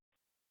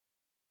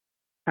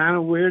Kind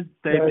of weird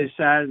they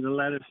decided to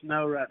let us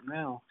know right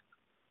now,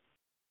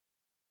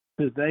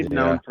 because they've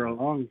known for a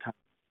long time.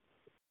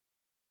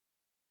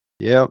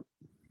 Yep.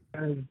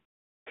 And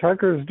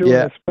Tucker's doing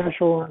a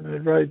special on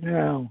it right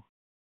now.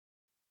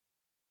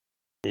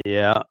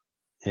 Yeah,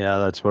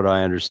 that's what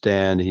I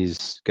understand.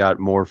 He's got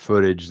more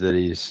footage that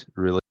he's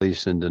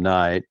releasing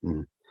tonight,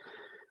 and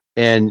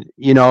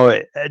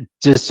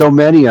just so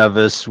many of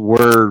us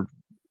were.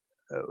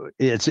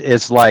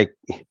 It's like,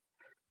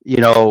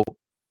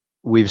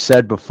 we've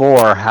said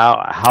before,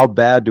 how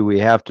bad do we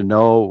have to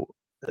know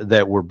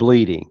that we're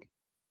bleeding?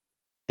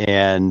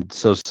 And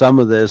so some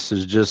of this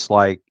is just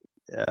like,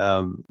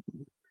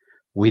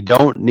 we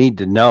don't need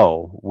to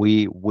know.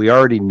 We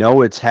already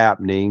know it's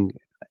happening,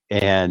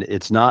 and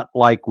it's not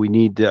like we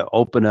need to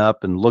open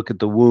up and look at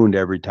the wound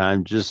every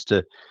time just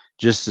to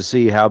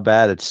see how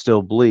bad it's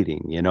still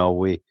bleeding.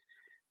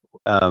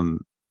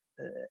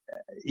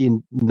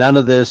 None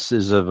of this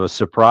is of a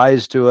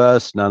surprise to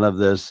us. None of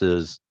this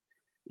is,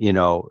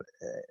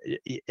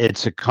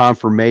 it's a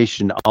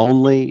confirmation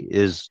only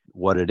is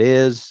what it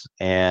is.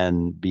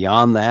 And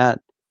beyond that,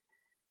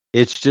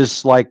 it's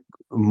just like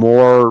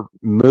more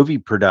movie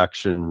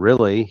production,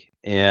 really.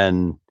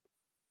 And,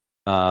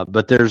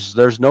 but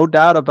there's no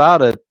doubt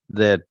about it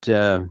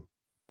that,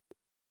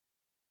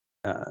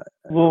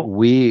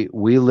 we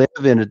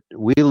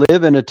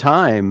live in a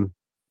time.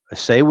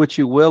 Say what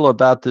you will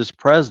about this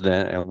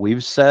president, and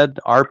we've said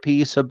our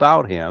piece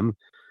about him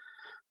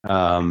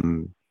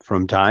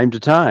from time to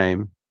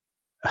time.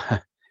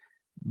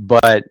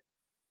 But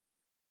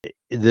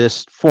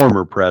this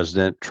former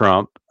president,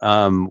 Trump,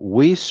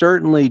 we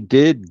certainly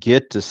did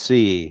get to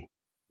see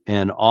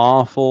an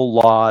awful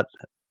lot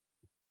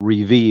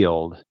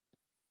revealed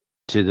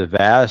to the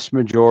vast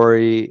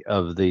majority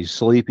of the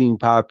sleeping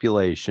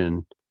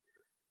population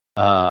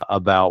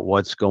about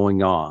what's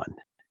going on.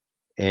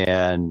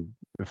 And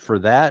for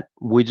that,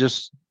 we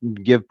just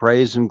give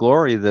praise and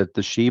glory that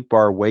the sheep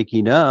are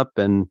waking up,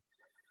 and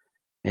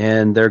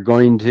they're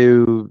going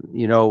to,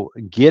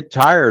 get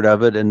tired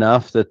of it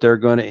enough that they're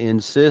going to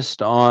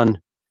insist on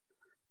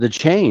the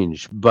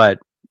change. But,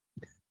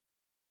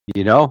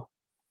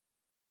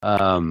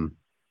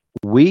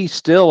 we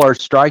still are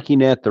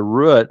striking at the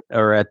root,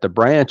 or at the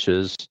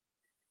branches.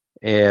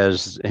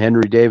 As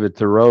Henry David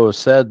Thoreau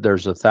said,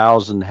 there's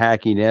 1,000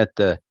 hacking at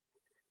the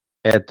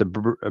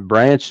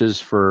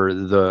branches for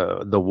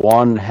the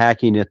one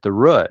hacking at the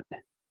root.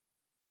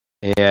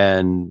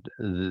 And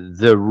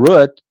the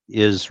root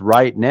is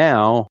right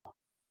now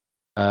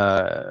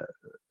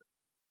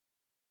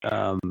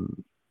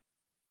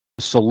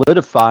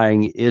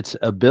solidifying its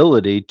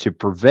ability to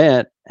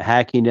prevent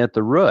hacking at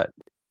the root.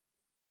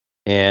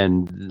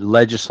 And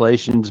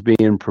legislation's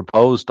being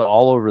proposed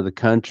all over the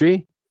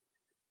country,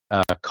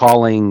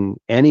 calling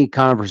any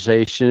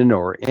conversation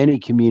or any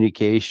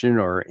communication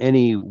or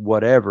any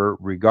whatever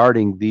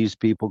regarding these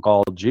people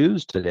called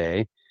Jews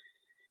today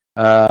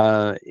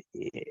as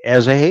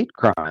a hate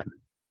crime.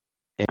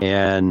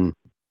 And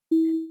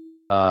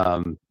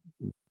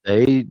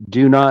they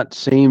do not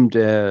seem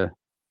to,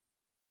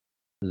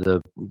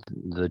 the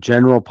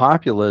general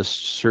populace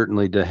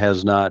certainly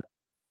has not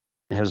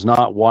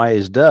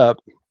wised up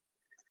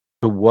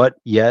to what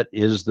yet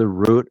is the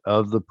root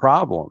of the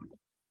problem.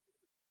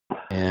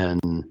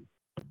 And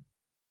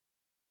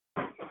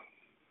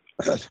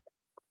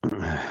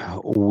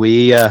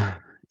we,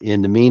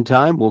 in the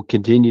meantime, will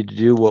continue to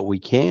do what we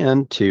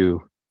can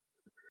to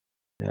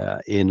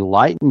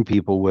enlighten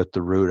people with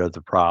the root of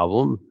the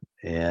problem.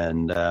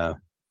 And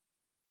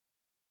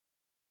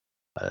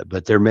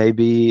but there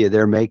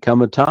may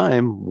come a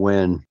time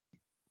when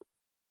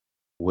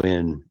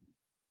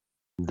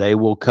they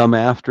will come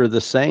after the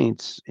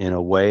saints in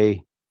a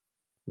way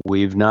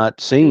we've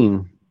not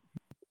seen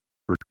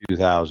for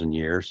 2,000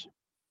 years,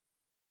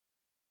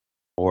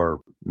 or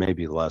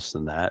maybe less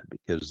than that,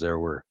 because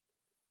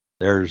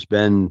there's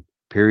been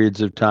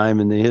periods of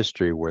time in the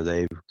history where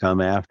they've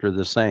come after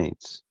the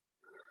saints.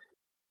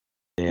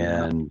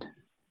 And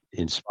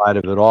in spite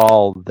of it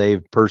all,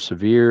 they've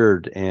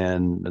persevered,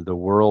 and the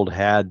world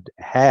had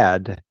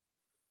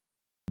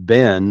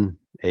been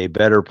a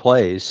better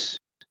place,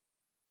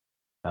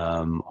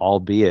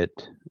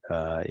 albeit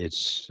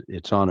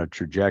it's on a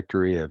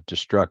trajectory of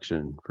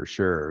destruction for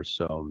sure.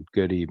 So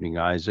good evening,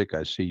 Isaac.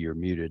 I see you're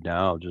muted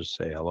now. I'll just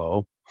say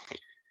hello.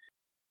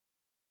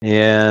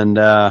 And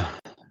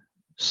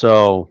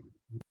so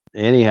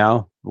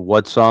anyhow,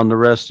 what's on the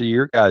rest of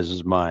your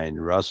guys'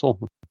 mind,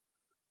 Russell?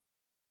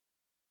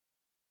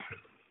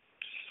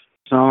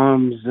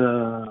 Psalms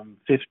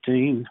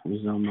 15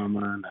 was on my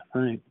mind, I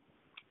think.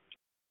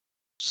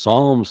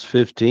 Psalms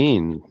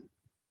 15.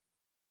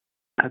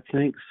 I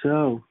think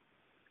so.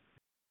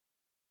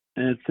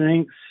 And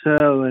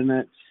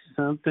that's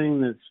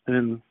something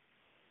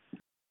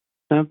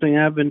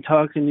I've been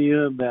talking to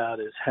you about,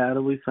 is how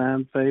do we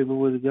find favor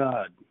with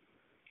God?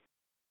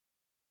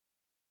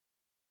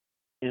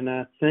 And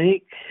I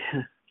think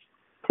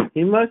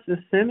he must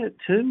have sent it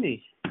to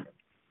me.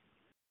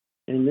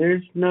 And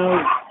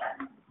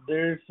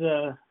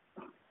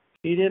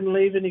he didn't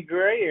leave any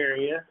gray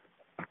area.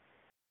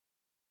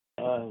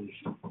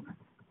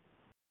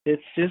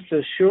 It's just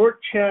a short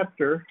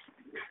chapter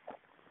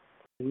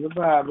in the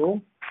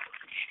Bible,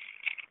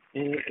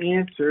 and it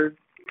answered.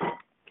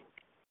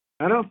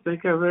 I don't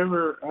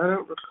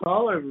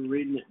recall ever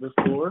reading it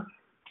before.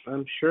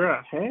 I'm sure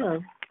I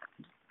have,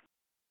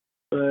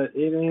 but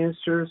it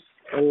answers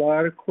a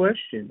lot of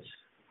questions.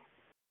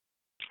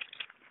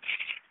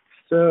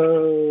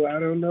 So I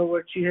don't know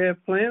what you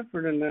have planned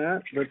for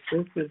tonight, but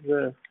this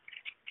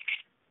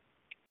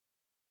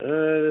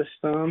is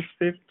Psalms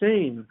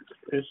 15.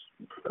 It's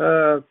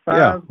 5.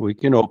 Yeah, we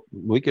can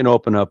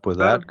open up with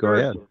that. Go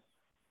ahead.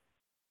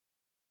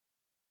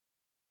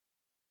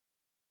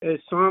 A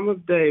Psalm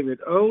of David.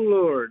 O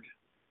Lord,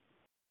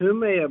 who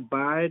may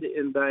abide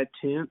in thy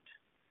tent?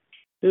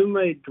 Who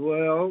may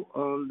dwell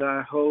on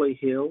thy holy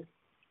hill?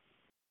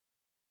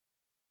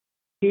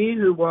 He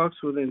who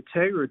walks with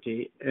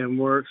integrity and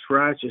works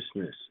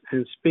righteousness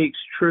and speaks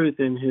truth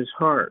in his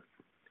heart.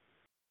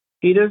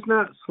 He does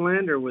not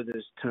slander with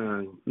his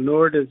tongue,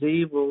 nor does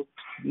evil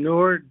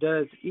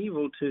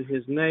to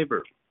his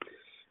neighbor,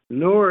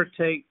 nor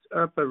takes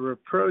up a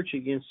reproach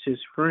against his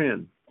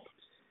friend.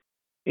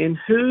 In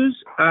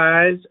whose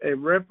eyes a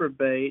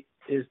reprobate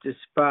is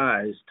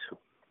despised,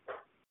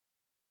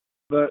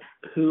 but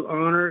who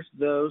honors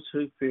those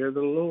who fear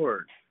the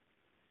Lord.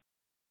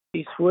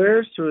 He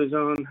swears to his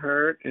own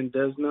hurt and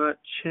does not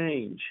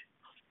change.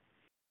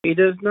 He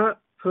does not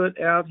put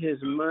out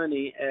his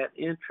money at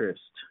interest,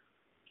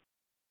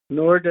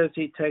 nor does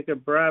he take a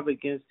bribe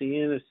against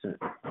the innocent.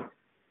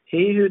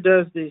 He who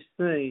does these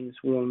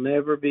things will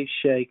never be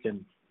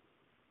shaken.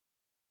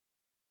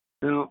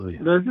 Now,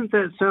 doesn't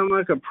that sound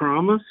like a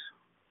promise?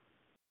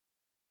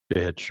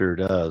 It sure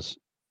does.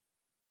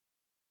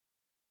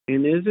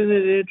 And isn't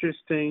it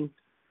interesting,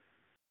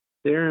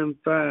 there in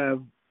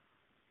 5,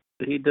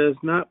 he does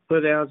not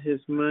put out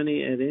his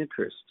money at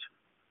interest.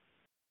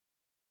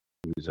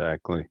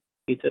 Exactly.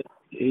 He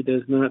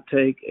does not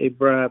take a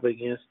bribe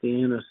against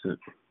the innocent.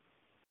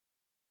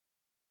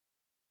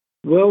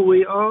 Well,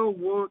 we all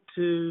want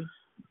to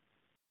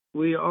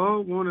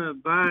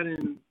abide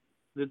in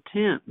the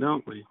tent,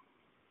 don't we?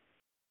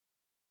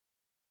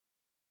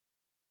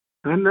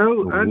 I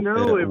know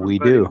everybody we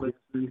do.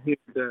 listening here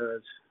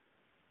does.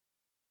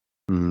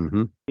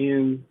 Mm-hmm.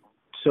 And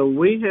so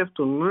we have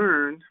to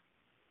learn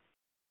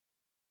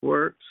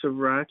works of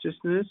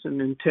righteousness and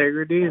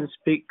integrity and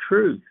speak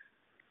truth.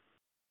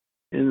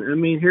 And I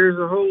mean, here's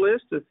a whole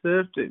list of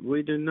stuff that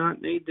we do not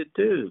need to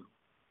do.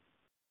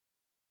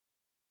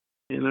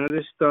 And I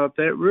just thought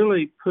that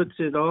really puts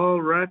it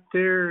all right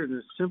there in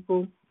a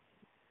simple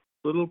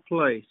little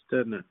place,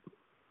 doesn't it?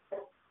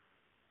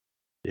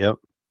 Yep.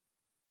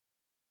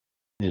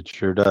 It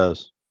sure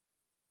does.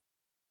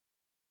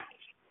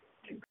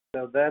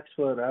 So that's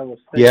what I was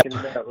thinking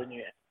about when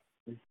you asked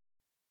me.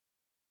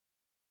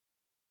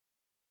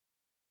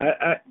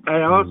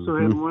 I also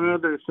had one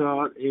other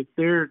thought. If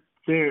they're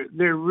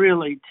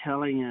really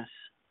telling us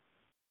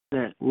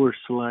that we're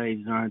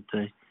slaves, aren't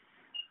they?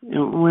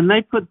 And when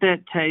they put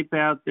that tape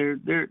out there,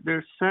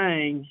 they're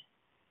saying,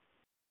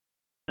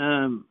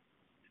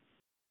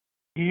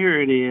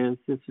 here it is,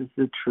 this is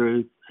the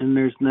truth, and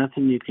there's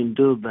nothing you can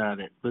do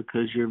about it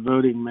because your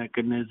voting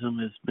mechanism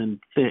has been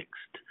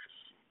fixed.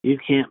 You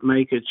can't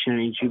make a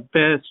change.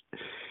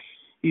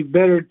 You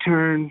better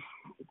turn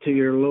to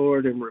your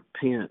Lord and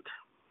repent.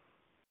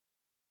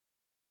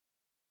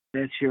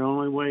 That's your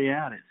only way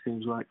out, it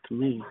seems like to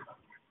me.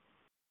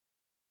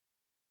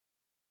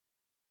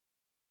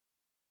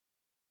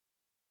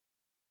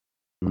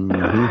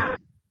 Mm-hmm.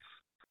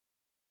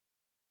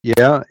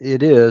 Yeah,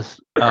 it is.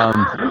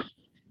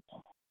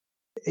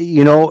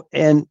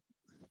 And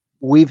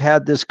we've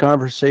had this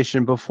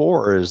conversation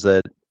before, is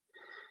that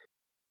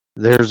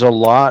there's a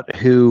lot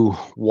who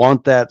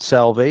want that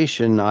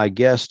salvation, I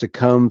guess, to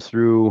come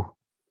through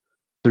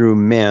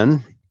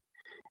men.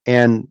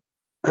 And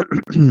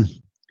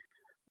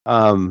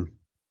I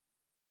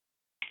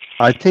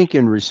think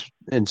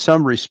in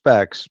some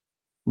respects,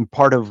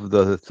 part of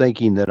the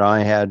thinking that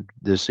I had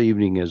this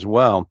evening as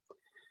well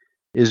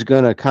is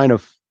going to kind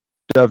of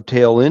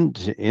dovetail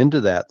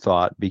into that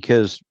thought,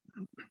 because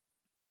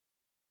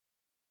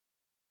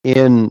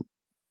in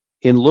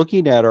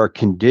looking at our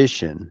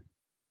condition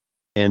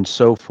and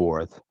so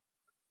forth,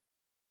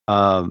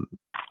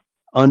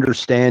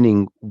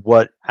 understanding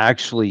what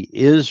actually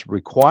is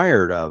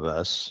required of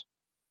us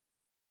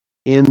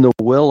in the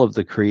will of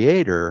the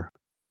Creator,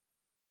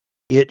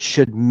 it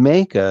should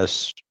make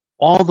us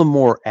all the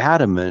more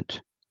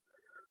adamant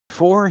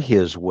for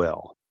His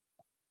will.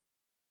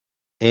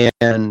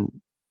 And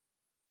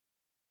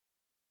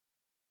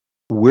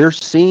we're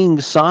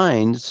seeing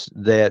signs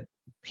that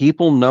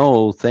people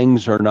know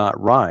things are not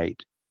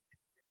right,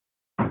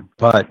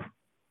 but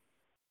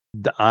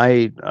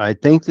I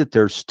think that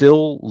they're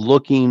still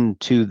looking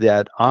to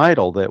that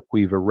idol that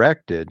we've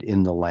erected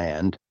in the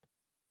land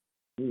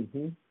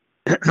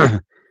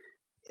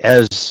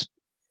as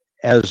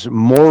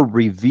more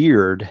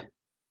revered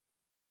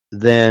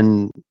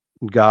than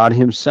God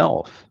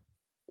Himself.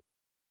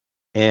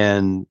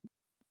 And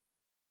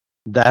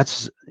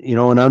that's,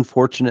 an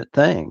unfortunate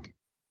thing,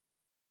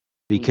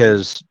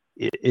 because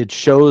it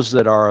shows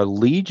that our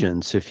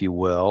allegiance, if you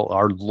will,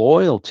 our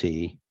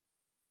loyalty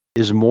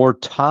is more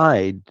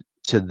tied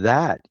to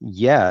that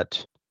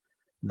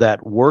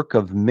work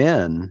of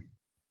men,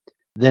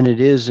 than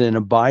it is in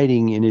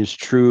abiding in his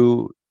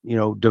true,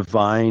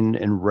 divine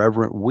and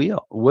reverent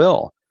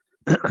will.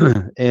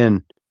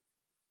 And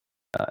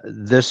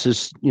this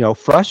is,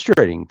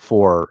 frustrating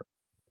for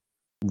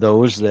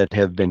those that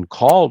have been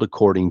called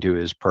according to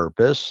his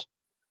purpose.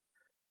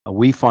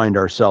 We find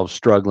ourselves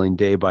struggling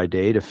day by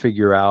day to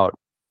figure out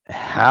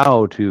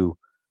how to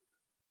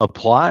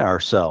apply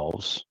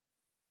ourselves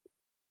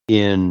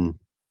in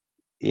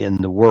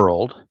the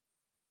world,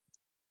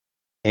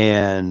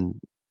 and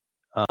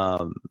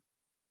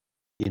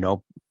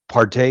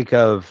partake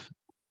of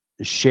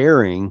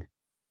sharing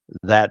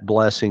that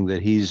blessing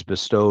that he's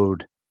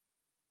bestowed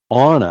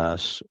on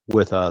us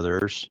with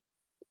others.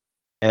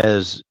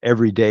 As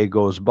every day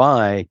goes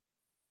by,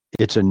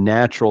 it's a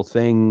natural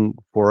thing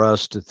for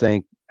us to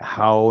think,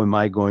 how am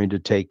I going to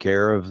take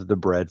care of the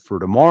bread for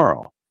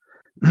tomorrow?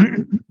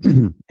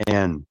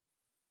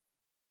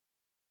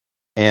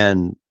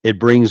 and it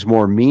brings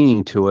more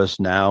meaning to us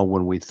now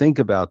when we think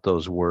about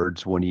those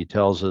words, when he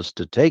tells us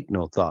to take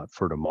no thought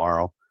for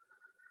tomorrow,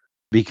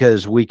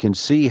 because we can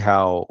see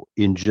how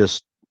in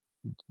just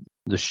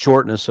the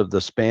shortness of the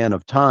span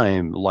of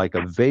time, like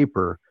a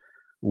vapor,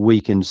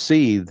 we can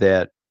see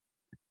that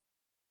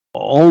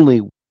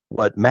only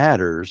what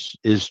matters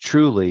is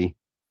truly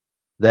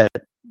that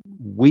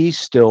we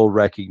still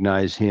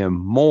recognize him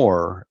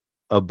more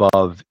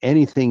above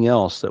anything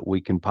else that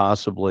we can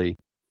possibly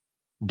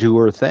do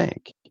or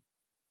think.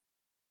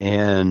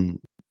 And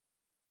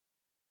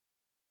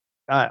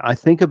I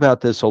think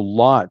about this a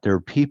lot. There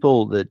are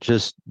people that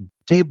just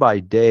day by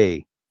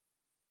day,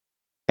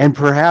 and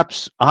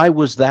perhaps I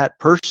was that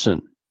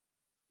person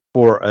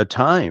for a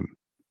time,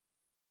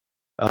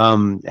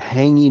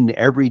 hanging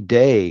every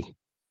day,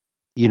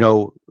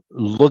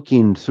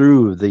 looking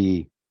through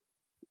the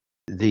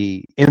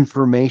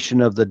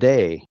information of the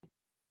day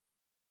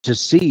to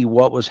see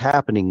what was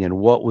happening and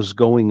what was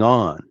going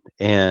on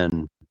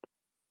and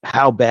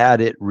how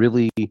bad it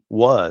really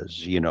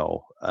was,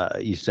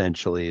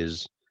 essentially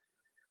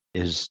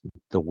is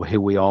the way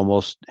we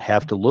almost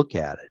have to look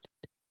at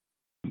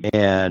it.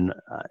 And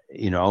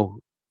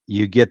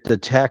you get the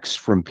texts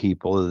from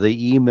people,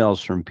 the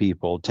emails from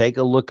people, take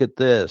a look at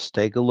this,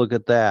 take a look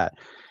at that,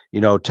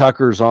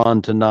 Tucker's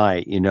on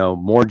tonight,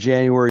 more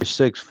January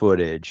 6th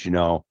footage,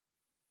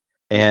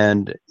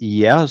 and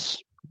yes,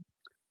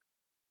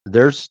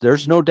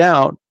 there's no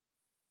doubt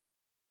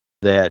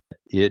that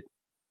it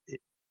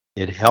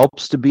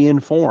helps to be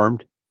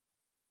informed.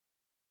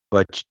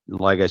 But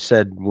like I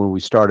said, when we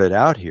started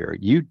out here,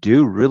 you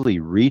do really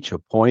reach a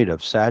point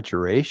of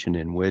saturation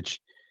in which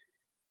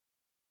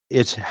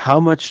it's, how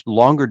much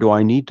longer do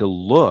I need to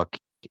look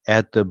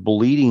at the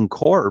bleeding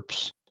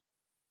corpse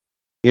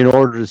in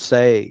order to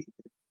say,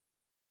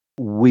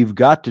 we've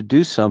got to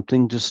do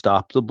something to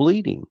stop the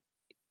bleeding?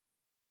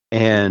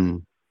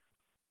 And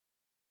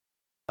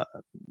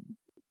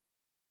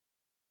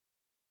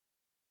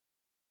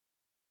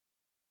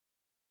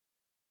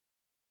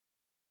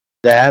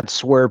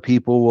that's where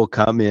people will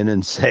come in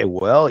and say,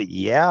 well,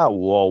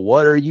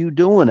 what are you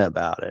doing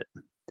about it?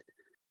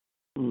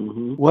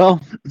 Mm-hmm.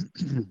 Well,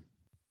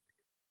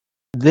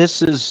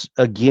 this is,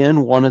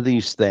 again, one of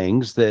these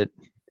things that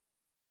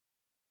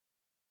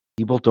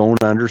people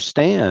don't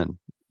understand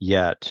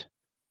yet,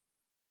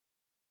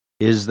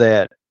 is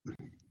that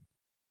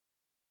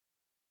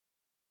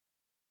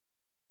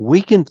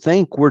we can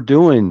think we're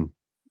doing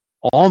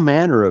all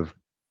manner of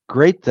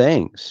great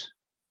things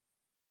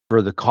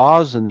for the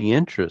cause and the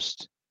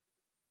interest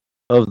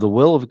of the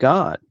will of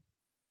God.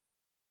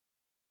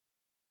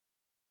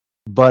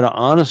 But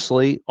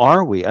honestly,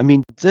 are we? I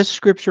mean, this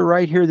scripture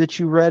right here that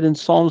you read in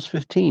Psalms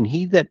 15,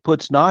 he that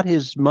puts not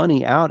his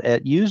money out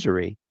at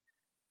usury,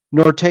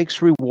 nor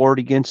takes reward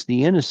against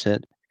the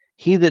innocent,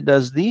 he that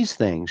does these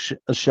things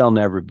shall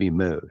never be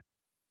moved.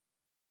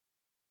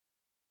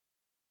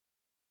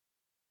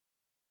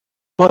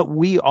 But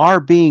we are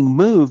being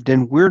moved,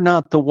 and we're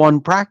not the one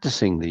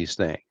practicing these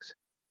things.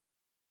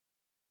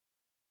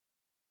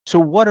 So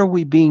what are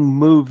we being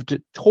moved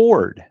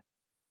toward?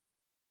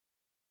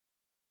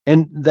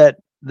 And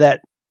that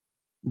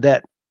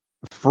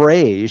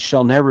phrase,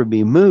 shall never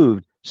be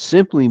moved,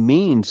 simply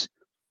means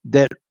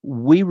that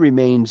we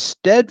remain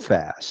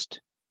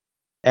steadfast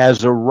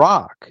as a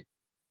rock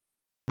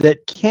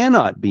that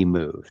cannot be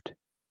moved.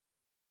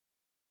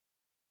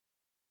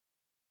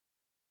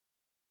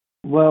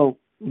 Well,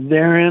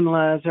 therein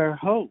lies our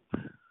hope.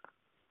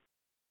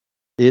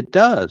 It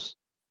does.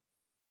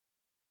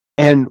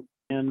 And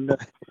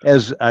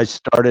as I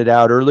started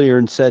out earlier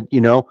and said,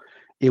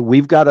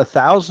 we've got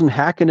 1,000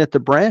 hacking at the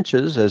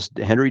branches, as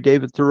Henry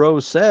David Thoreau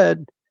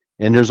said,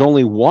 and there's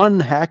only one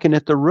hacking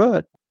at the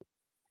root.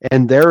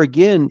 And there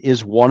again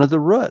is one of the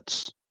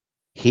roots.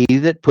 He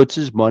that puts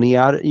his money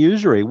out at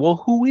usury. Well,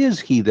 who is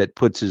he that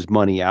puts his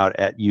money out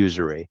at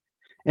usury?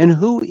 And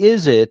who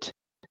is it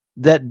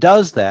that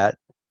does that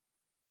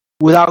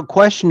without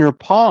question or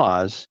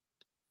pause.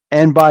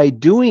 And by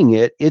doing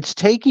it, it's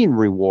taking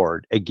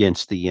reward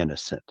against the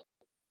innocent.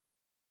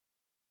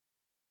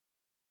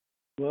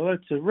 Well,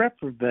 it's a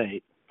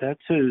reprobate.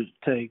 That's who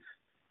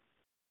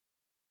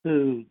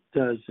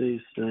does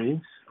these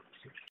things.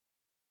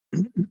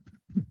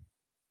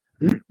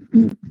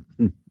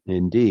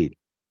 Indeed.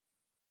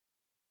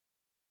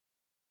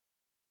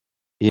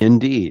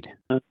 Indeed.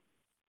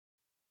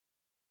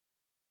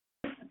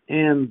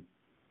 And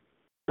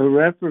a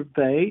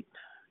reprobate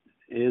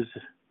is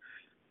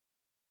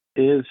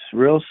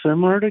real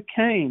similar to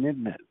Cain,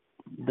 isn't it?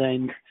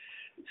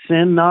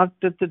 Sin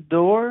knocked at the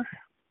door,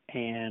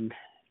 and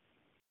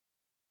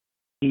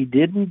he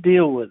didn't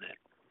deal with it,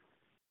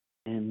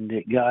 and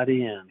it got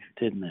in,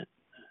 didn't it?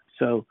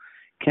 So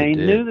Cain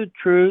knew the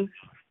truth,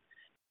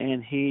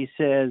 and he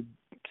said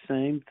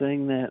same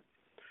thing that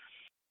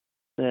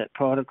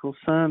prodigal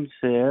son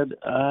said.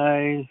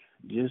 I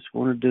just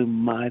want to do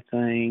my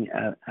thing.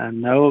 I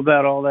know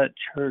about all that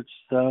church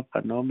stuff. I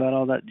know about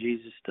all that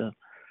Jesus stuff.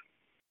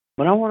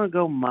 But I want to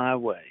go my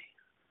way.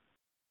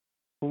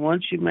 And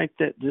once you make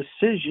that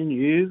decision,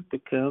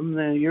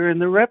 you're in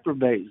the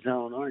reprobate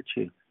zone, aren't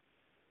you?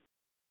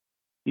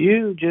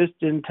 You just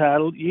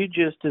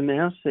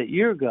announced that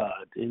you're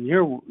God in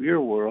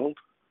your world.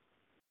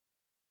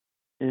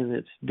 And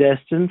it's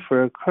destined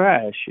for a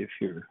crash if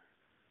you're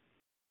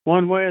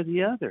one way or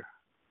the other.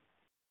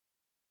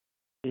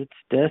 It's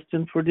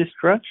destined for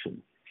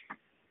destruction.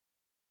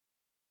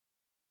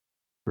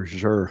 For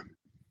sure.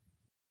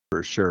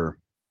 For sure.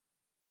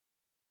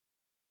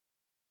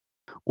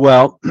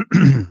 Well,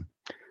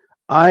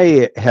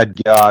 I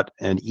had got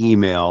an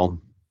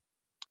email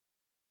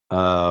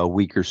a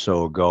week or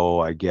so ago,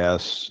 I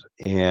guess,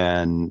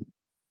 and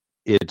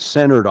it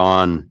centered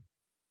on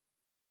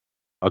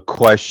a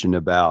question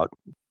about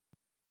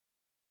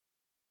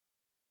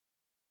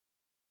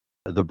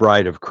the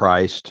bride of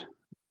Christ.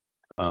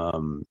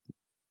 And,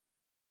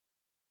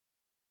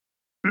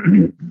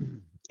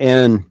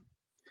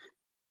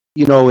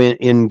 you know,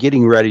 in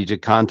getting ready to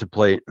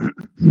contemplate,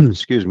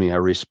 excuse me,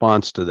 a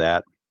response to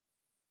that,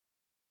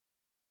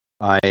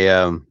 I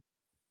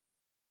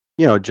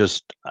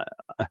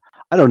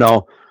don't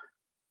know.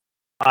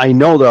 I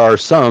know there are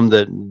some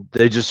that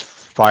they just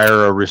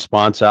fire a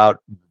response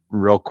out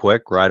real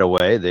quick right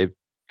away. They've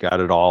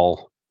got it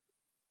all,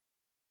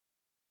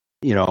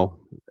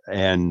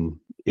 and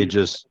it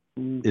just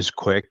is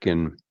quick.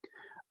 And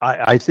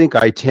I think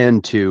I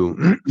tend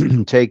to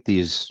take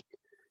these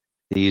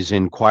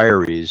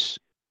inquiries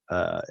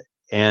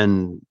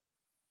and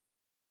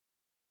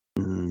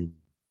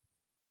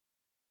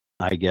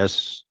I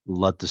guess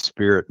let the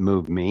Spirit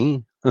move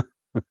me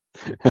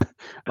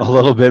a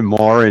little bit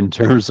more in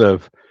terms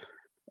of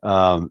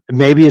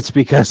maybe it's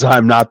because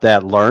I'm not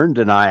that learned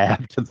and I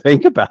have to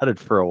think about it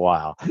for a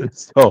while.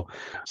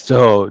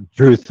 So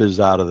truth is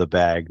out of the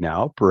bag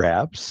now,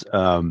 perhaps.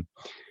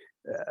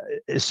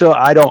 So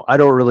I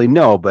don't really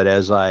know, but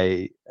as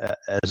I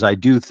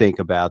do think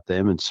about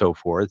them and so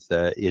forth,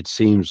 it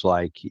seems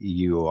like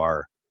you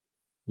are,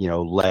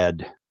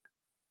 led,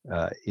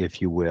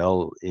 if you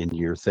will, in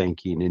your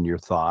thinking, in your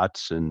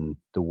thoughts, and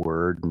the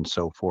word, and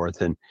so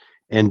forth,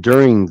 and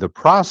during the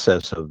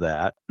process of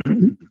that.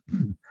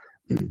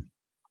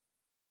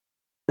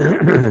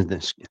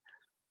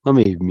 Let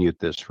me mute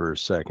this for a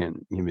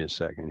second. Give me a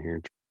second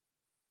here.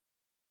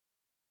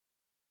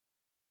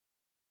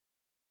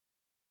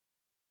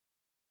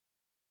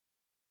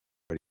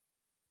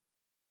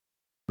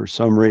 For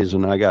some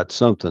reason, I got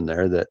something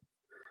there that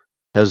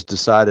has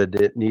decided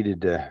it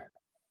needed to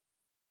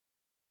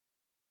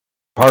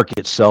park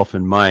itself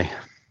in my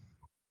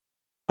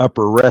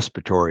upper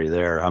respiratory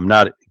there. I'm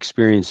not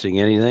experiencing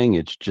anything.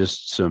 It's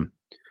just some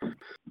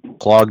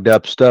clogged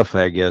up stuff,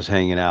 I guess,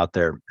 hanging out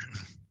there.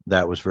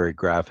 That was very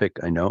graphic.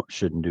 I know,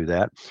 shouldn't do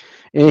that.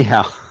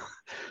 Anyhow,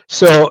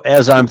 so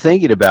as I'm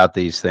thinking about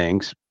these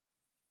things,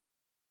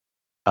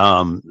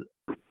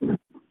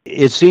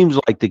 it seems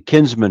like the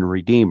Kinsman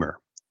Redeemer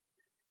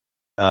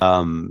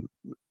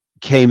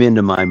came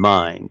into my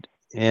mind,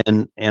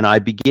 and I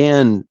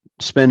began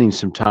spending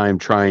some time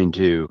trying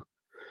to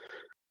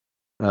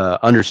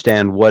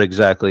understand what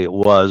exactly it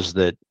was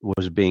that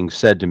was being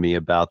said to me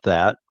about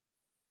that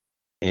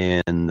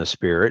and the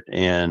Spirit.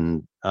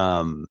 And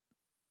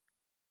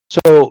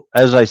so,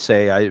 as I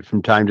say,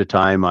 from time to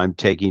time, I'm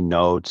taking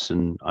notes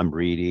and I'm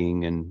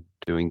reading and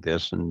doing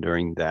this and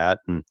doing that.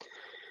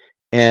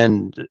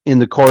 And in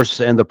the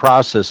course and the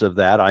process of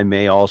that, I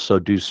may also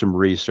do some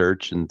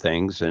research and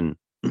things. And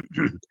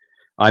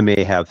I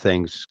may have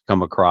things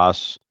come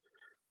across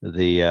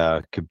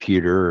the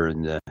computer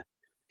and the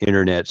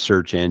internet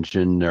search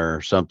engine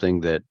or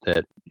something that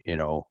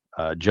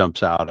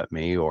jumps out at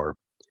me, or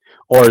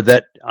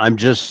that I'm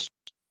just,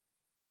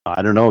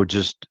 I don't know,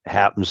 just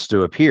happens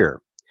to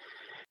appear.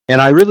 And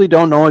I really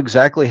don't know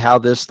exactly how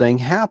this thing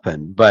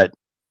happened, but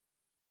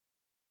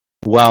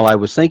while I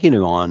was thinking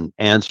on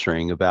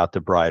answering about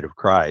the bride of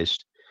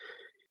Christ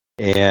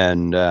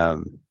and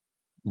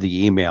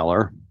the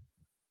emailer,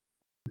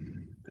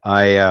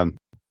 I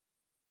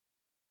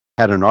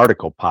had an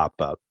article pop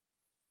up.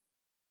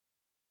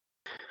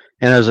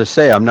 And as I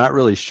say, I'm not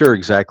really sure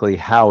exactly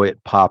how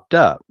it popped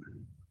up.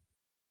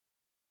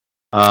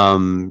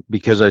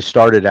 Because I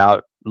started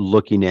out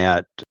looking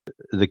at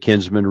the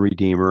Kinsman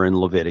Redeemer in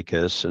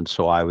Leviticus, and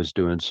so I was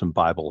doing some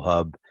Bible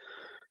Hub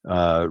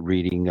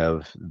reading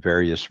of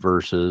various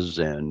verses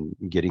and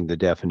getting the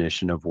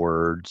definition of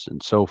words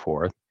and so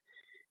forth.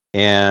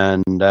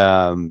 And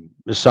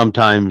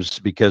sometimes,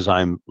 because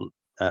I'm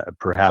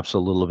perhaps a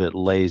little bit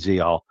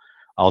lazy,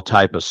 I'll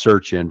type a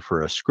search in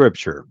for a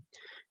scripture,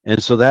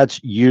 and so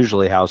that's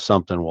usually how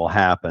something will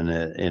happen.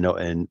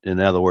 In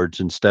other words,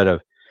 instead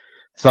of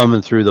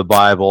thumbing through the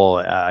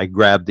Bible, I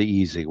grab the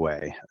easy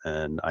way,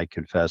 and I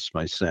confess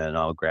my sin.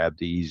 I'll grab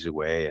the easy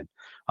way, and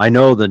I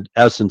know the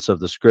essence of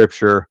the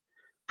scripture,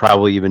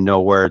 probably even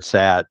know where it's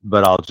at,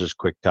 but I'll just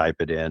quick type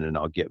it in, and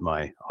I'll get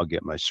my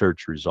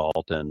search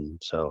result, and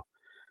so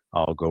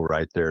I'll go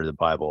right there to the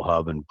Bible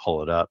Hub and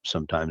pull it up.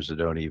 Sometimes I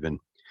don't even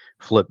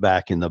flip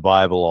back in the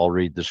Bible. I'll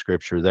read the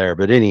scripture there.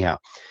 But anyhow,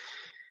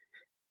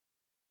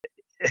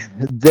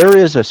 there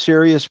is a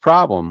serious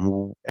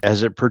problem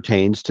as it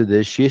pertains to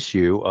this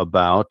issue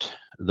about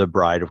the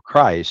bride of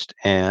Christ,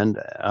 and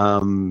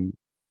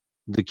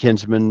the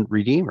kinsman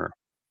redeemer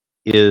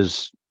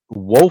is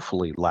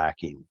woefully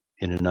lacking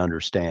in an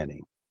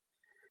understanding.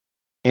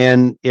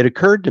 And it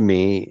occurred to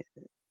me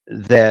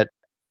that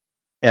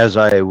as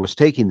I was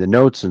taking the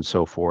notes and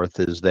so forth,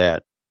 is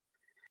that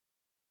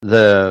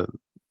the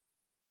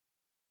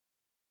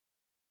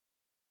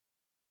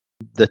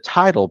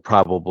title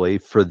probably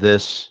for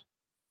this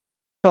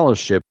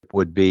fellowship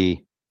would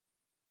be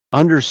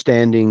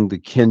Understanding the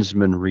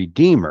Kinsman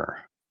Redeemer,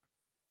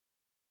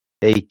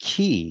 a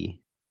key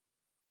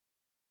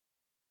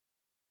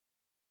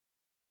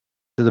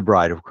to the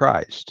bride of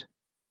Christ.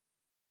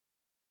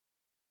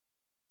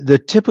 The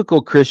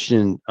typical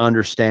Christian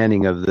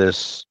understanding of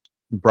this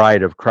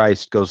bride of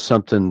Christ goes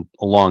something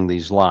along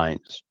these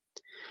lines.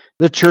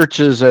 The church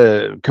is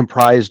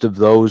comprised of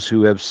those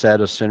who have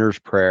said a sinner's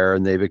prayer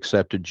and they've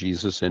accepted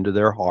Jesus into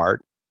their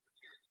heart.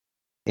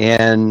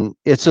 And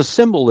it's a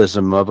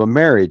symbolism of a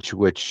marriage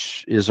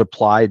which is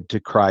applied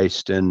to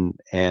Christ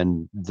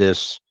and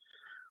this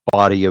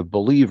body of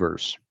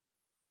believers,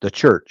 the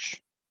church.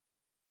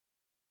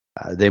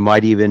 They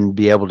might even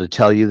be able to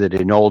tell you that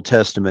in Old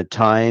Testament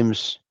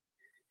times,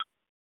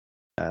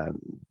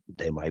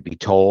 they might be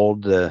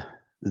told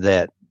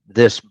that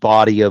this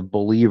body of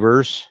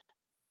believers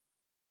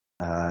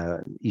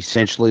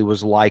essentially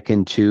was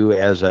likened to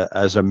as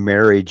a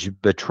marriage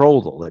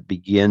betrothal. It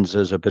begins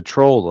as a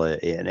betrothal,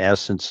 in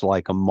essence,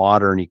 like a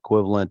modern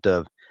equivalent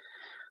of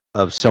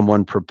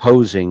someone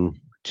proposing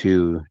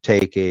to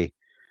take a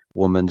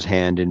woman's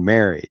hand in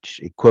marriage,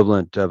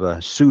 equivalent of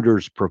a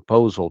suitor's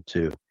proposal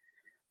to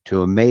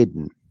a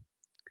maiden.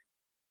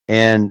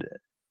 And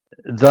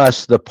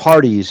thus the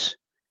parties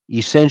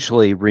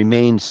essentially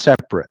remain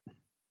separate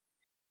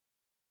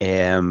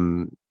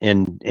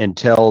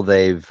until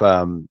they've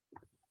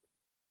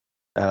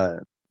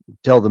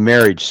till the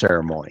marriage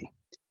ceremony.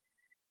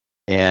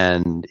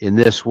 And in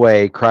this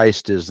way,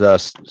 Christ is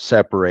thus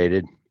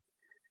separated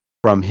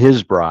from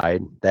his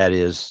bride, that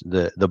is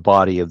the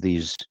body of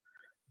these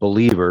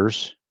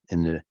believers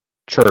in the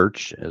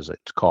church, as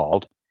it's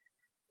called,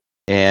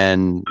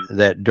 and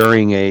that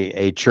during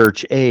a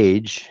church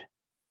age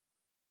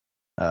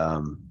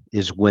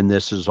is when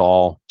this is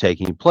all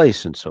taking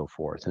place and so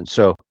forth. And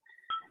so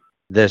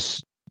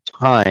this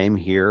time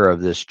here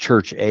of this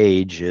church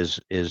age is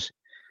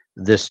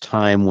this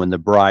time when the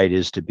bride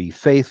is to be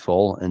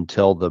faithful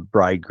until the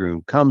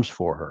bridegroom comes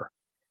for her.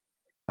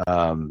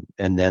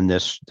 And then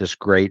this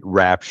great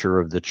rapture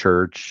of the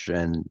church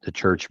and the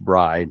church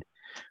bride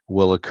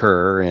will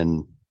occur,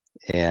 and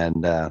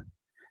the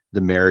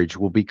marriage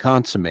will be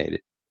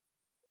consummated.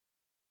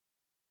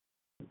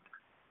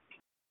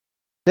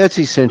 That's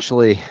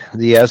essentially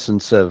the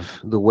essence of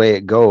the way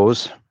it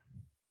goes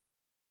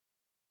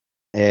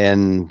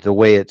and the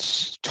way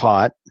it's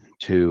taught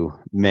to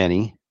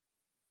many.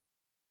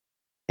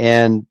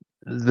 And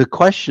the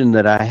question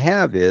that I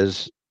have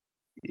is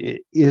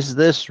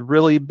this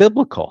really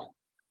biblical?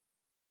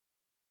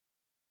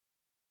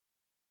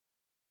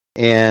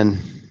 And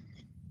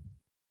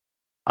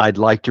I'd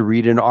like to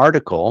read an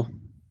article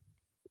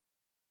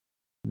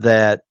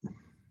that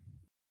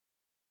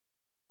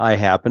I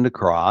happened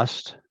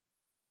across.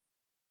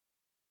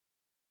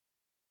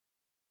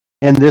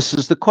 And this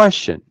is the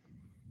question.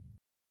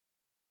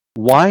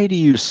 Why do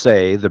you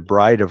say the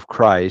bride of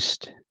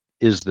Christ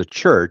is the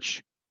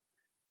church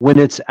when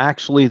it's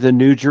actually the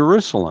New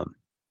Jerusalem?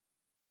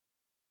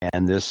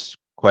 And this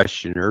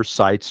questioner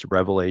cites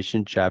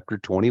Revelation chapter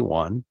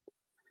 21,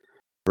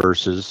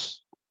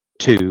 verses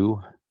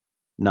 2,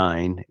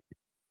 9,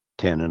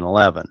 10, and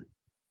 11.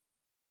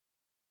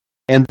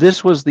 And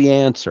this was the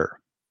answer.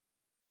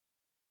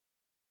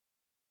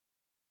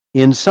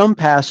 In some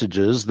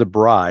passages, the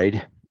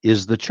bride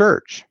is the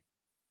church.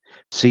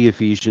 See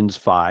Ephesians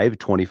 5,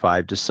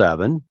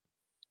 25-7.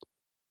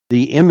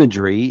 The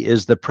imagery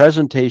is the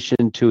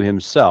presentation to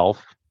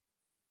himself,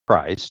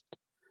 Christ,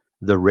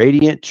 the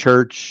radiant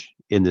church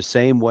in the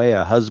same way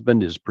a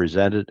husband is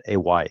presented a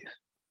wife.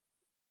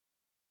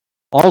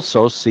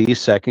 Also see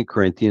 2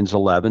 Corinthians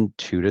 11,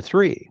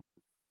 2-3,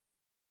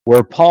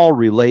 where Paul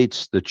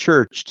relates the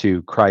church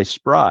to Christ's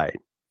bride.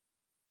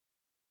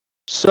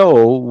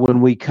 So when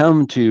we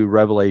come to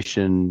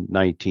Revelation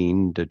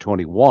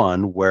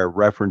 19-21, where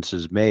reference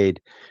is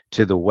made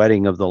to the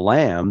wedding of the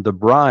Lamb, the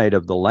bride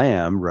of the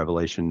Lamb,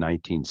 Revelation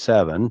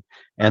 19:7,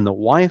 and the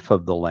wife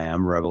of the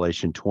Lamb,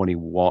 Revelation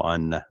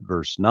 21,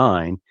 verse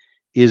 9,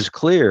 is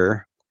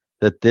clear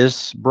that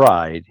this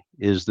bride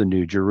is the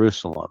New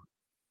Jerusalem.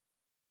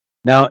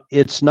 Now,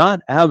 it's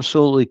not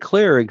absolutely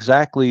clear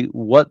exactly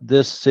what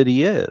this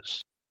city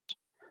is.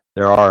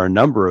 There are a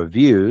number of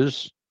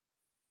views,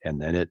 and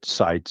then it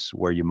cites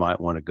where you might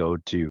want to go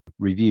to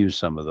review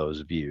some of those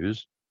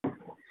views.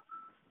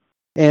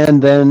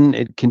 And then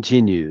it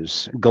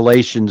continues.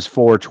 Galatians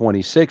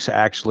 4:26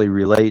 actually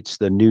relates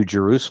the New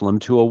Jerusalem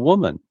to a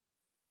woman.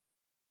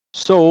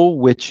 So,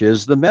 which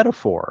is the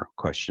metaphor?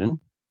 Question.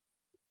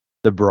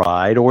 The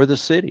bride or the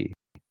city?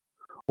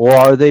 Or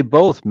are they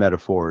both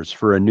metaphors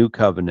for a new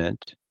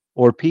covenant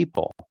or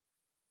people?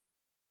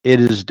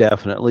 It is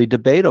definitely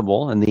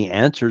debatable, and the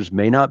answers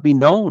may not be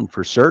known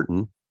for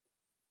certain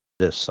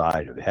this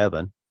side of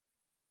heaven.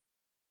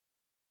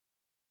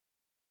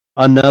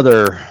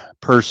 Another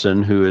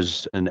person who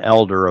is an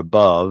elder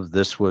above,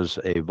 this was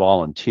a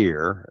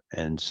volunteer,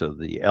 and so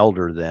the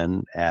elder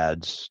then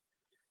adds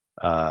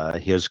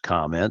his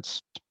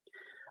comments.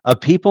 A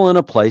people and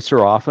a place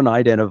are often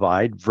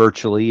identified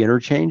virtually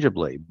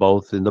interchangeably,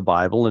 both in the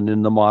Bible and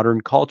in the modern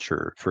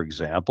culture. For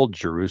example,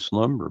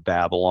 Jerusalem or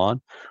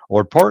Babylon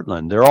or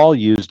Portland, they're all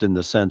used in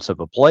the sense of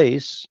a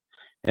place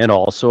and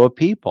also a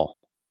people.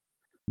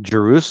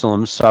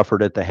 Jerusalem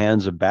suffered at the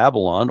hands of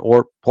Babylon,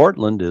 or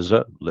Portland is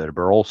a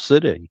liberal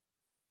city.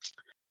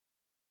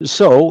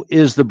 So,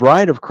 is the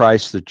bride of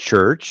Christ the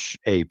church,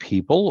 a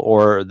people,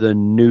 or the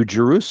New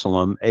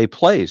Jerusalem, a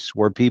place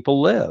where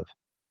people live?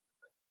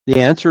 The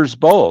answer is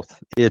both.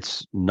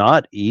 It's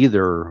not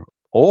either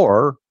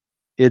or,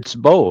 it's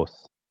both.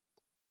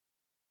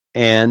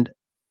 And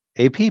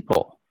a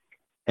people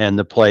and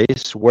the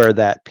place where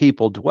that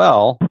people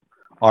dwell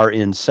are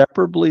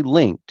inseparably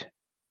linked.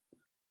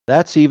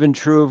 That's even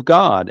true of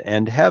God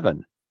and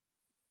heaven.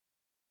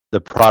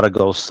 The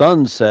prodigal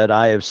son said,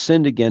 I have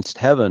sinned against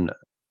heaven.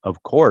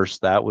 Of course,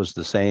 that was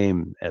the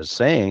same as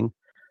saying,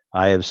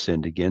 I have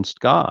sinned against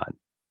God.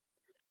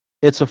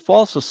 It's a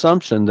false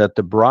assumption that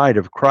the bride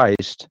of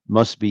Christ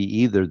must be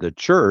either the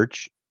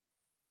church,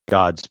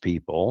 God's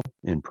people,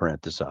 in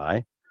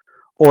parentheses,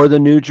 or the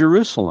New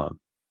Jerusalem.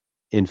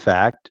 In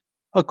fact,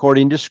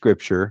 according to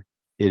Scripture,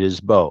 it is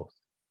both.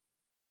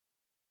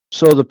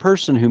 So the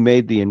person who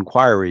made the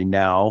inquiry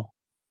now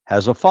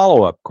has a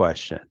follow-up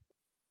question.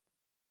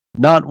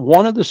 Not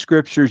one of the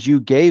scriptures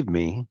you gave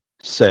me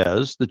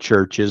says the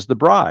church is the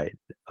bride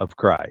of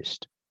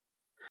Christ.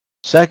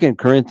 2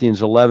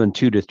 Corinthians 11,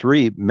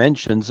 2-3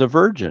 mentions a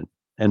virgin,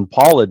 and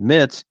Paul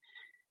admits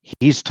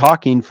he's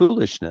talking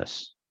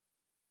foolishness.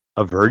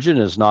 A virgin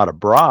is not a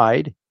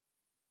bride.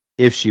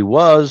 If she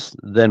was,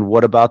 then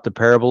what about the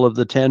parable of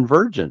the 10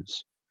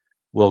 virgins?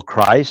 Will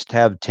Christ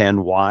have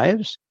 10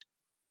 wives?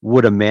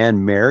 Would a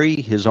man marry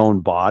his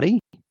own body?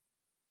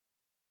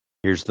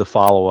 Here's the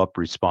follow-up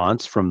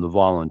response from the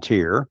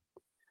volunteer.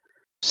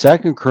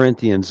 2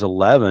 Corinthians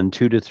 11,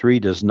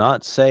 2-3 does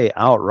not say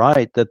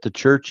outright that the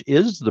church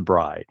is the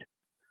bride.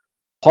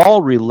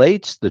 Paul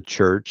relates the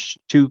church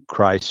to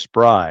Christ's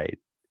bride.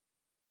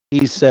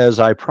 He says,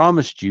 I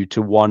promised you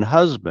to one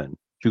husband,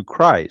 to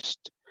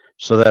Christ,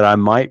 so that I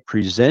might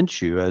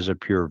present you as a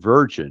pure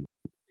virgin.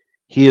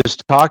 He is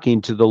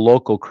talking to the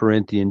local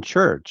Corinthian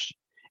church.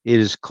 It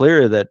is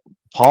clear that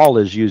Paul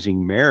is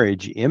using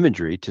marriage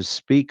imagery to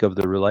speak of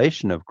the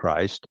relation of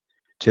Christ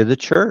to the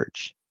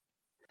church.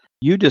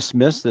 You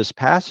dismiss this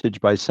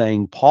passage by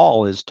saying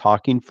Paul is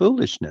talking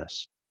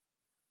foolishness.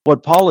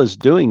 What Paul is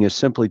doing is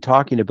simply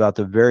talking about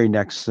the very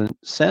next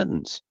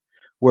sentence,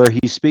 where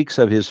he speaks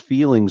of his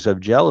feelings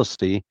of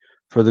jealousy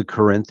for the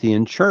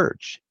Corinthian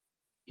church.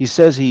 He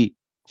says he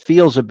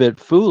feels a bit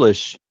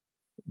foolish,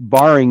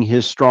 barring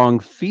his strong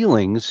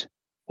feelings,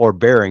 or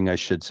bearing, I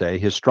should say,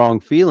 his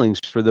strong feelings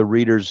for the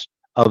readers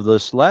of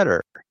this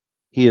letter.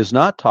 He is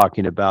not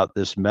talking about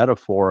this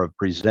metaphor of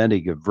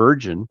presenting a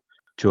virgin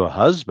to a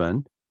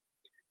husband.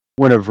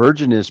 When a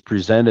virgin is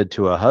presented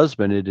to a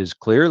husband, it is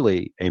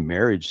clearly a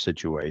marriage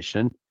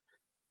situation.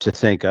 To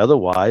think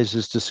otherwise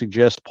is to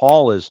suggest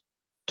Paul is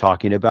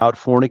talking about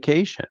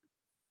fornication.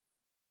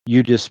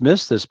 You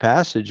dismiss this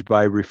passage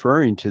by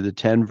referring to the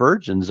 10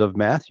 virgins of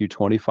Matthew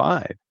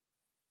 25.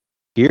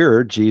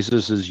 Here,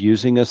 Jesus is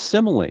using a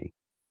simile.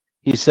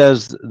 He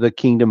says the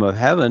kingdom of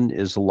heaven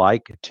is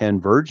like 10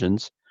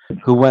 virgins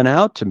who went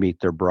out to meet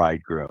their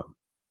bridegroom.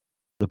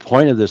 The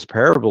point of this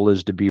parable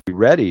is to be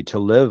ready to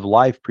live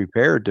life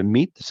prepared to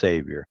meet the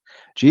Savior.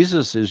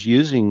 Jesus is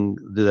using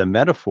the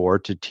metaphor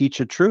to teach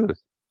a truth.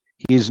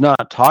 He's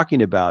not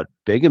talking about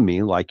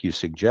bigamy like you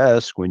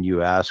suggest when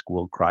you ask,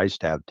 will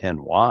Christ have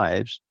 10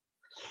 wives?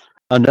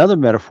 Another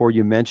metaphor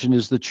you mentioned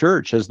is the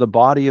church as the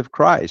body of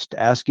Christ,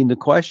 asking the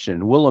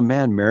question, will a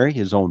man marry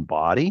his own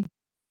body?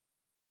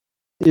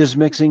 Is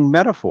mixing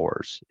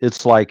metaphors.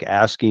 It's like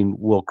asking,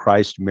 will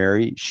Christ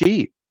marry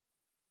sheep?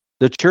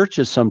 The church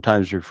is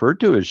sometimes referred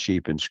to as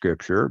sheep in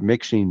Scripture.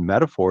 Mixing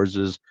metaphors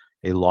is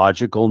a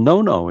logical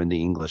no-no in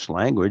the English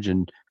language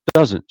and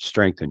doesn't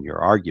strengthen your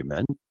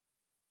argument.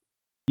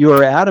 You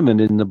are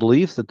adamant in the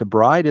belief that the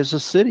bride is a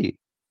city.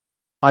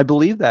 I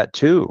believe that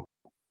too,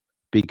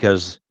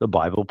 because the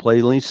Bible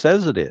plainly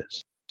says it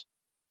is.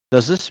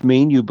 Does this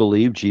mean you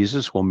believe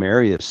Jesus will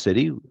marry a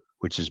city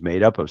which is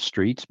made up of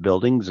streets,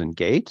 buildings, and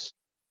gates?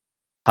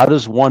 How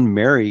does one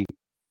marry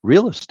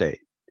real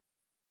estate?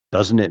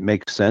 Doesn't it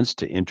make sense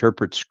to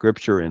interpret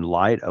Scripture in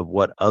light of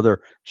what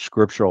other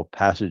scriptural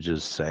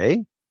passages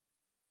say?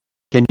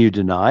 Can you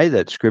deny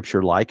that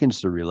Scripture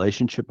likens the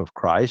relationship of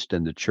Christ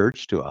and the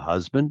church to a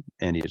husband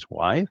and his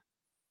wife?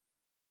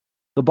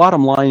 The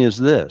bottom line is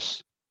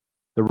this: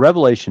 the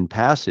Revelation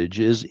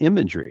passage is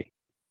imagery.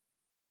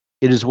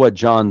 It is what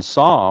John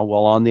saw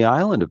while on the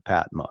island of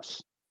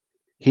Patmos.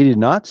 He did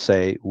not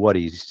say what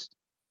he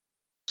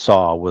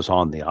saw was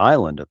on the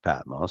island of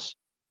Patmos.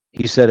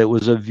 He said it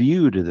was a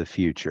view to the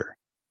future.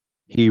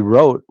 He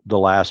wrote the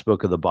last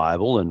book of the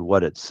Bible, and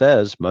what it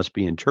says must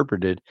be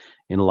interpreted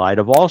in light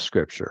of all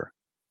Scripture.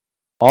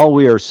 All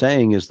we are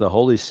saying is the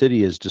holy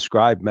city is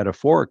described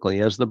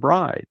metaphorically as the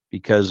bride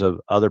because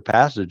of other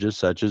passages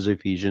such as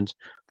Ephesians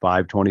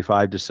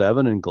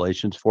 5:25-7 and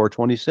Galatians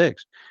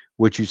 4:26,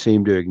 which you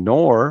seem to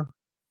ignore.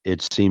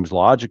 It seems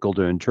logical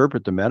to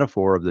interpret the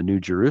metaphor of the New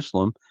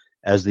Jerusalem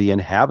as the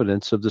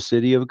inhabitants of the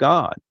city of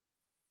God.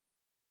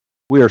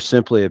 We are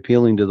simply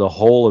appealing to the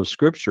whole of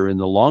Scripture. In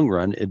the long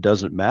run, it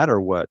doesn't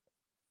matter what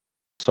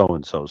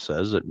so-and-so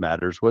says. It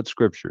matters what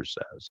Scripture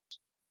says.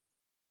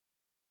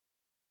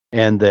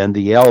 And then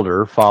the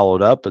elder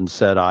followed up and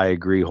said, I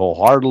agree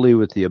wholeheartedly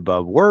with the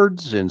above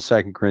words. In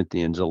 2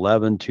 Corinthians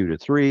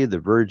 11:2-3, the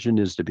virgin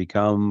is to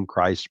become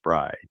Christ's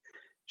bride.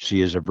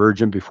 She is a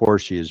virgin before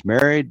she is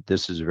married.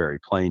 This is very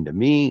plain to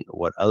me.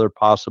 What other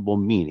possible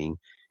meaning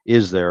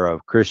is there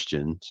of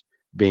Christians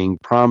being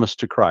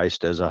promised to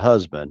Christ as a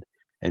husband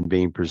and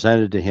being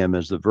presented to him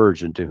as the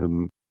virgin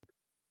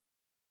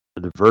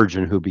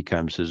who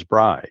becomes his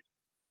bride?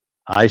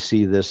 I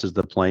see this as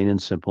the plain and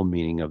simple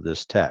meaning of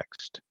this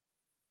text.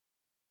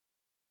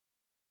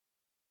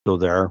 So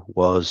there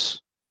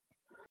was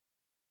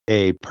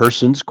a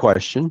person's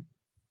question,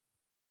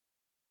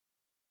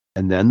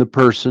 and then the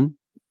person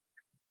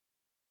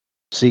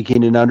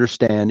seeking an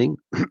understanding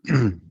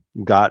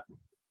got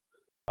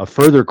a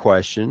further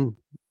question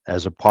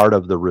as a part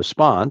of the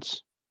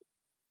response.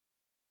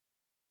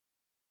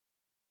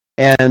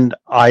 And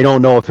I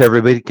don't know if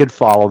everybody could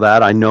follow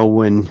that. I know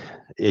when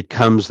it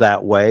comes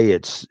that way,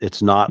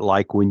 it's not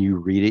like when you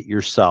read it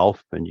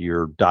yourself and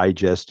you're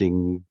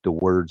digesting the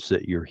words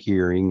that you're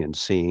hearing and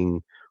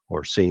seeing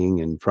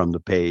and from the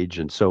page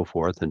and so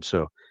forth. And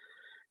so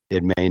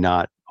it may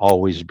not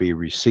always be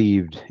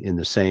received in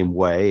the same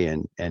way.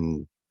 And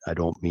I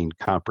don't mean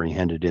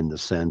comprehended in the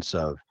sense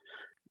of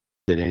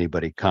did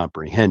anybody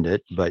comprehend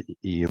it, but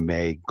you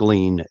may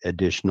glean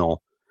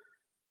additional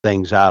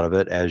things out of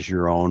it as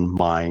your own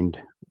mind,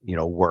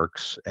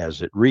 works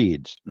as it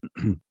reads.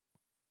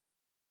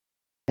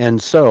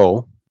 And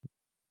so,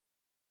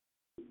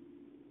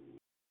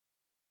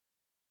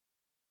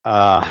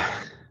 I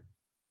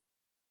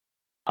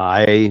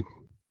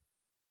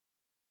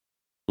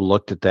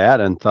looked at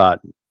that and thought,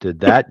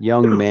 did that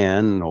young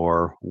man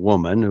or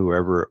woman,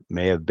 whoever it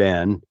may have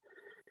been,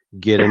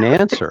 get an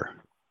answer?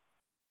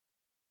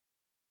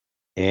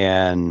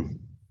 And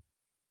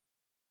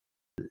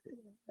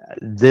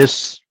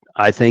this,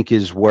 I think,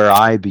 is where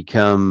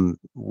I'm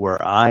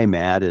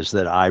at, is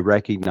that I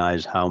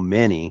recognize how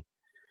many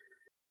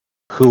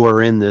who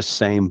are in this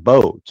same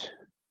boat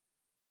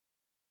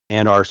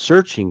and are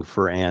searching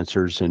for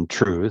answers and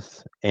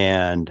truth,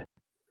 and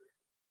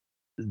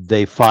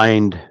they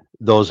find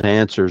those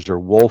answers are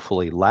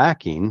woefully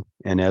lacking,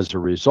 and as a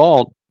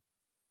result,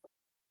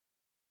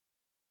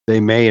 they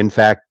may in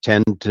fact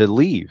tend to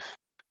leave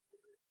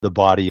the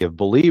body of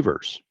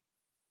believers.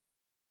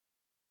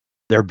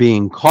 They're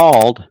being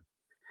called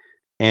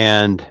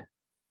and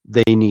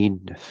they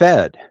need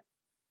fed,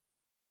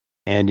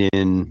 and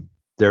in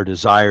their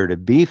desire to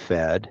be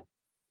fed,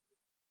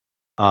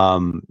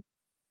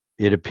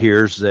 it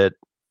appears that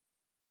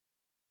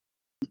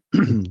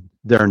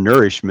their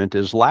nourishment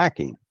is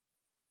lacking.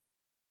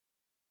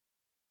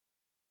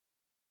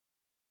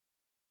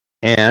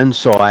 And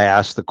so I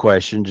asked the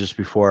question just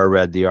before I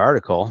read the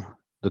article.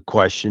 The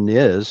question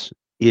is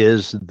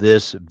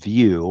this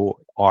view,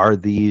 are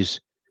these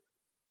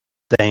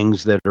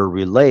things that are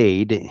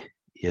relayed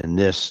in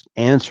this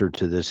answer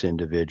to this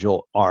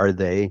individual, are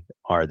they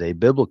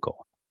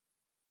biblical?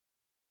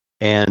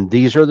 And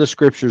these are the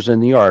scriptures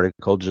in the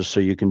article, just so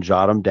you can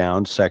jot them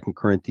down. 2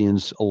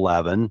 Corinthians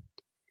 11,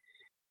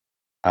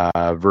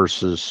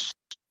 verses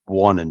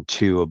 1 and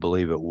 2, I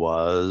believe it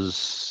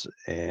was.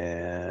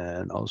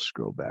 And I'll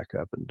scroll back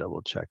up and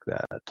double check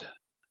that.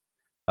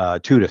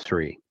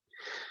 2-3.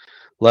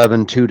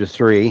 11,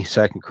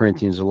 2-3, 2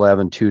 Corinthians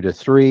 11,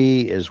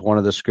 2-3 is one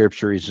of the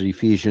scriptures.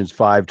 Ephesians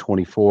 5,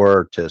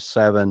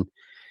 24-7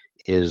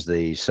 is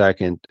the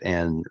second,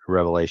 and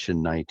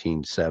Revelation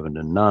 19,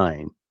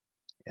 7-9.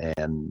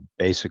 And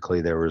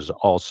basically there was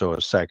also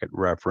a second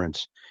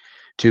reference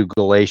to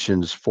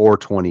Galatians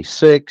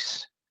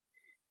 4:26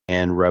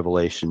 and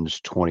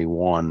Revelations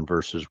 21,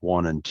 verses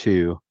 1 and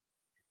 2,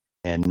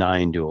 and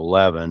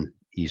 9-11,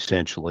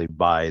 essentially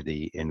by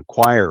the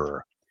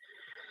Inquirer.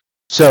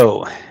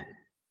 So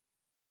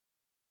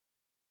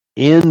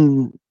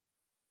in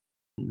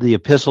the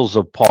epistles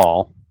of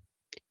Paul,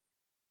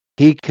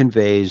 he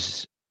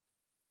conveys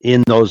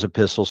in those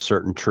epistles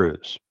certain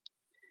truths.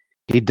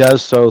 He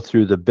does so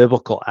through the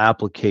biblical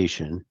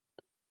application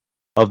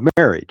of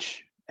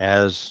marriage,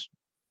 as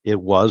it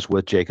was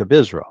with Jacob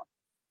Israel.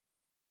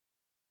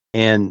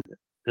 And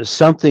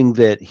something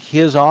that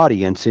his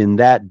audience in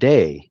that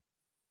day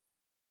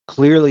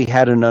clearly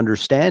had an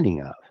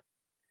understanding of.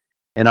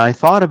 And I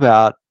thought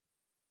about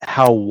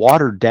how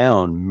watered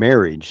down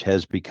marriage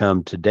has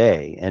become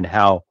today and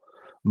how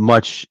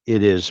much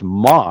it is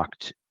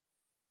mocked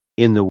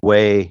in the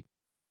way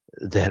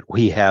that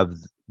we have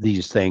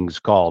these things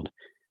called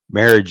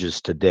marriages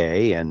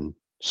today, and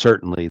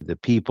certainly the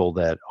people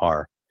that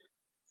are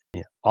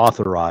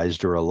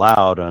authorized or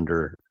allowed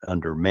under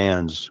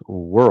man's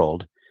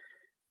world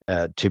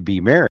to be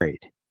married.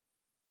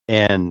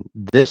 And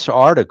this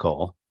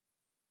article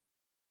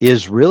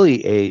is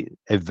really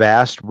a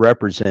vast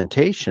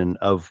representation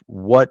of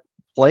what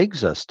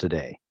plagues us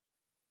today.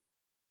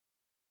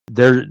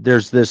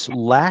 There's this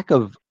lack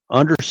of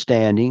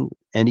understanding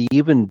and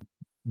even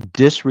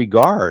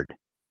disregard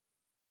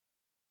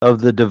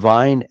of the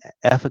divine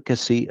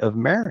efficacy of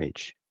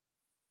marriage.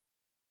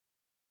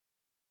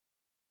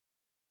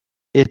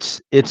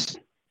 It's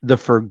the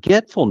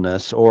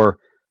forgetfulness or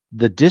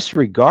the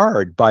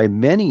disregard by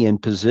many in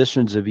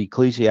positions of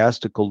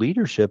ecclesiastical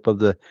leadership of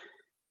the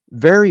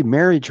very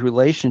marriage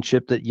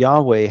relationship that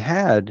Yahweh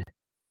had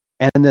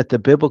and that the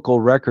biblical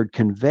record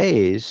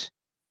conveys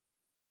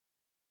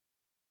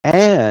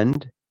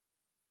and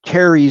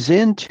carries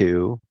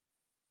into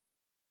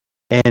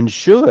and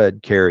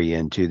should carry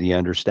into the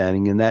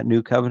understanding in that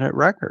new covenant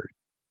record.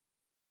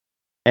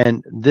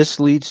 And this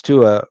leads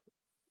to a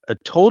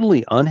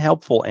totally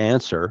unhelpful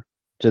answer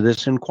to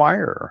this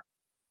inquirer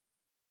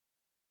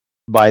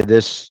by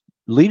this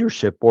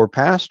leadership or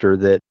pastor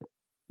that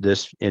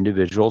this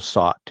individual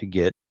sought to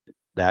get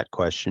that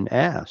question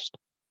asked.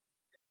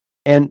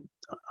 And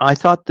I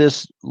thought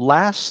this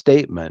last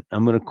statement,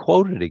 I'm going to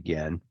quote it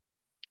again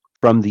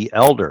from the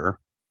elder.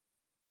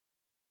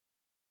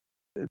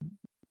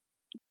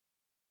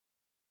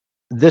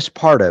 This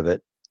part of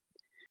it,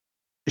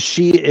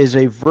 she is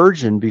a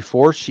virgin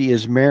before she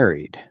is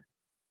married.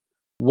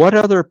 What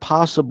other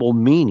possible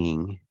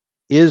meaning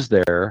is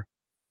there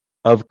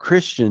of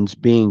Christians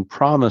being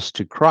promised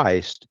to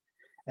Christ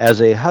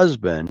as a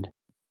husband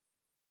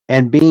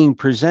and being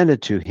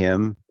presented to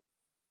him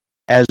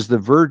as the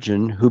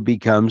virgin who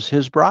becomes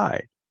his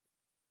bride?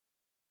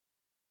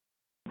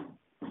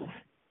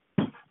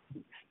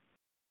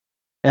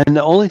 And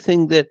the only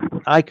thing that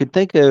I could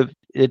think of,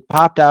 it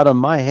popped out of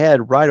my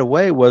head right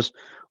away, was,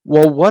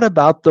 well, what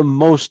about the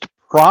most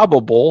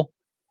probable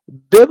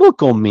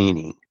biblical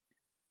meaning?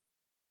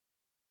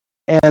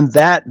 And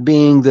that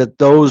being that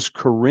those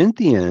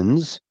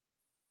Corinthians,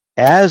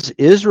 as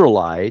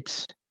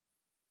Israelites,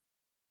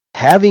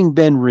 having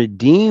been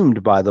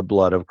redeemed by the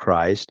blood of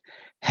Christ,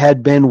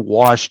 had been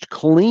washed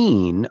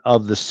clean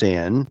of the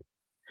sin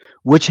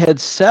which had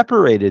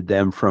separated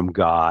them from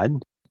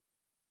God,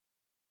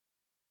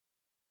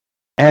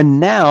 and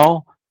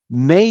now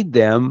made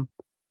them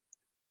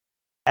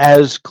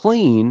as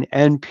clean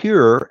and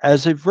pure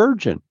as a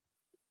virgin.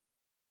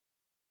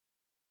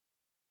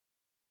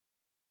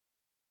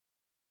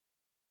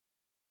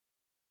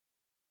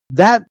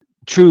 That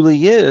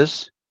truly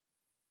is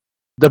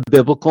the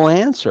biblical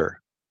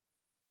answer.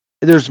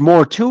 There's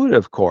more to it,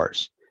 of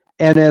course.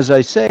 And as I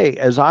say,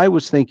 as I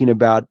was thinking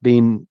about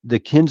being the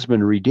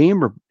kinsman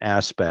redeemer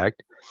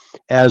aspect,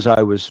 as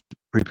I was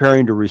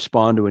preparing to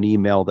respond to an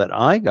email that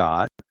I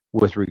got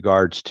with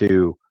regards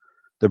to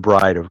the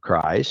bride of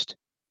Christ,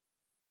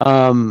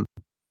 I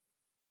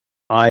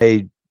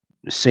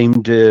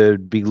seemed to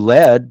be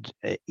led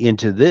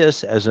into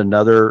this as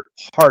another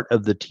part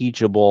of the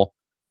teachable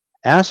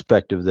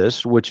aspect of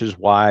this, which is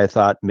why I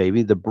thought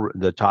maybe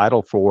the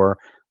title for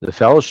the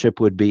fellowship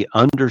would be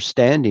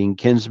Understanding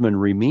Kinsman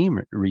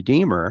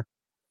Redeemer,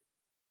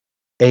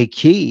 a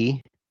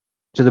key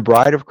to the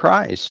bride of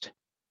Christ.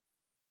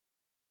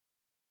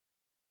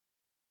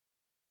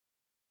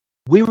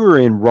 We were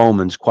in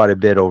Romans quite a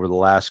bit over the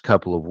last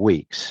couple of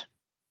weeks.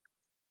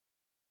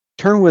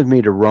 Turn with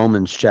me to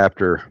Romans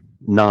chapter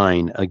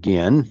 9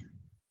 again.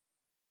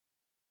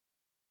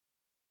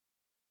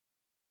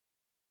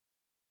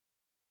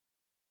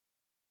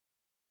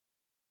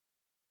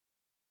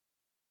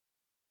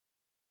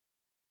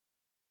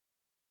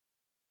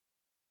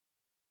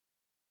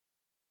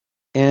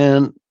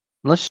 And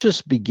let's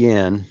just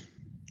begin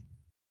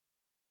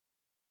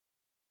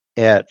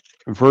at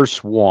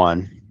verse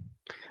 1.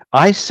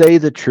 I say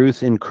the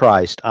truth in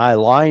Christ. I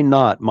lie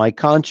not, my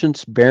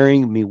conscience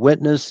bearing me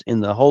witness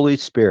in the Holy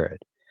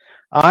Spirit.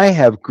 I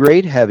have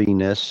great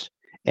heaviness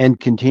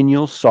and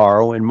continual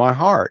sorrow in my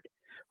heart,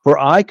 for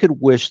I could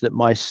wish that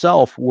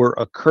myself were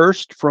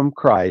accursed from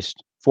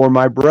Christ for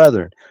my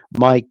brethren,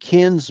 my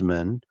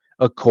kinsmen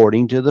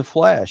according to the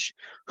flesh,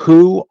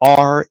 who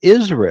are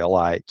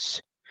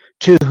Israelites,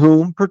 to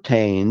whom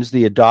pertains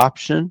the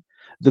adoption,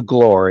 the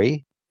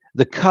glory,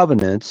 the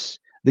covenants,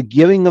 the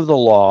giving of the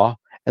law,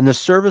 and the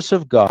service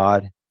of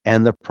God,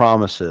 and the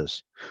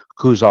promises,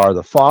 whose are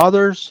the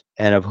fathers,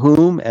 and of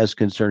whom, as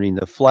concerning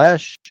the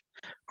flesh,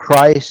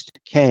 Christ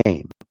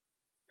came,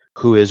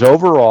 who is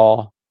over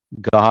all,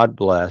 God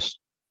blessed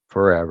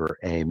forever.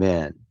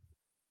 Amen.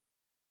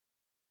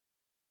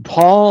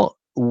 Paul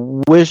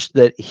wished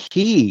that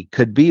he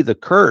could be the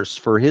curse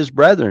for his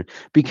brethren,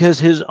 because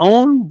his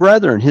own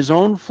brethren, his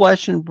own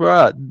flesh and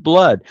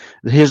blood,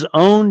 his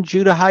own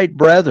Judahite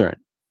brethren,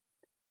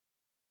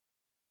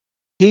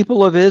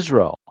 people of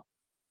Israel,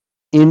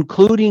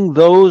 including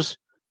those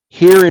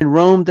here in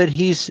Rome that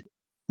he's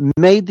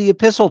made the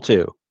epistle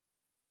to,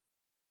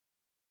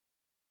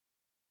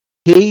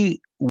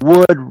 he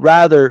would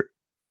rather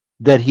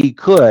that he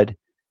could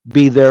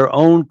be their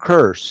own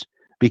curse,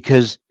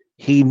 because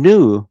he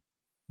knew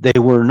they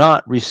were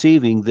not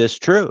receiving this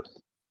truth.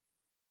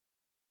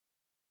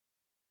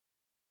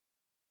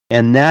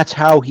 And that's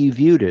how he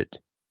viewed it.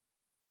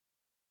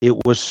 It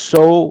was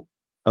so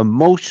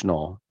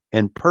emotional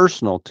and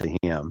personal to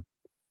him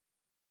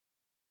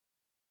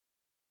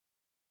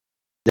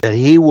that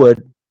he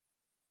would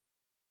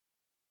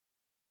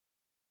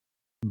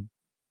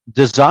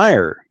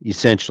desire,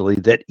 essentially,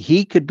 that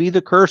he could be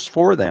the curse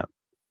for them.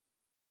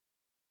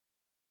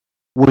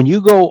 When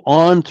you go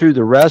on through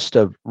the rest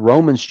of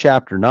Romans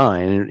chapter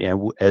 9,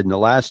 and in the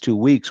last 2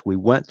 weeks, we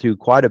went through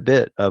quite a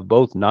bit of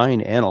both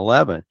 9 and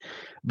 11,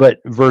 but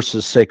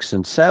verses 6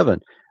 and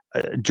 7,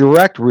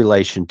 direct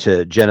relation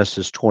to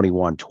Genesis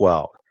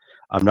 21:12.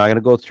 I'm not going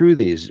to go through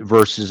these.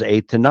 Verses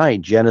 8 to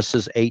 9,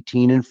 Genesis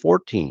 18 and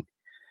 14,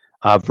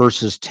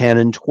 verses 10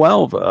 and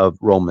 12 of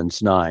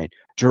Romans 9,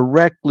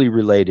 directly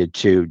related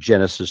to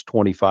Genesis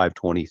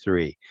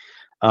 25:23.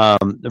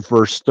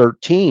 Verse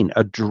 13,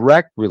 a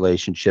direct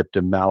relationship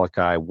to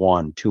Malachi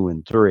 1, 2,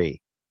 and 3.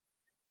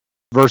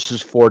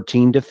 Verses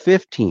 14 to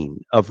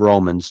 15 of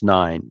Romans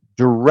 9,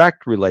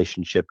 direct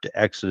relationship to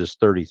Exodus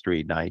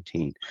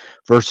 33:19.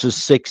 Verses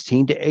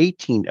 16 to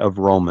 18 of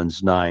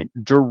Romans 9,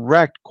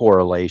 direct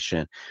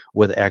correlation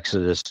with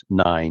Exodus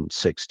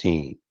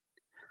 9:16.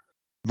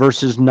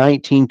 Verses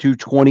 19 through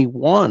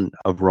 21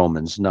 of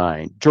Romans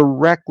 9,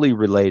 directly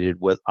related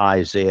with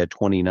Isaiah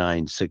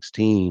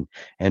 29:16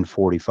 and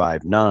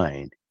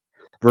 45:9.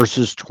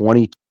 Verses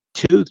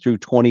 22 through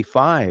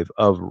 25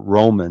 of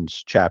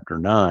Romans chapter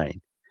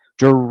 9,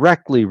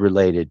 directly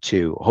related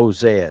to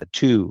Hosea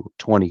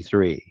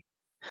 2:23.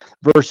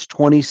 Verse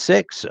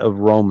 26 of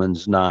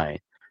Romans 9,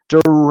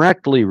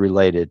 directly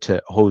related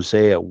to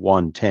Hosea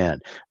 1:10.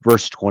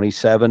 Verse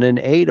 27 and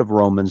 8 of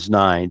Romans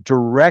 9,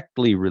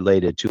 directly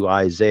related to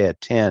Isaiah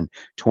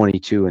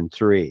 10:22 and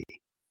 3.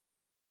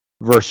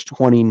 Verse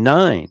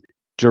 29,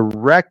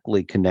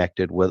 directly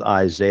connected with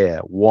Isaiah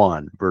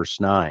 1,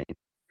 verse 9.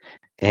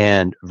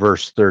 And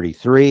verse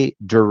 33,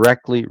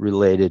 directly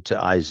related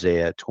to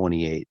Isaiah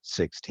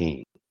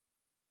 28:16.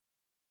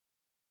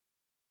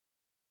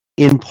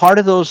 In part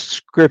of those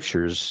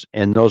scriptures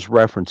and those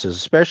references,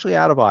 especially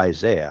out of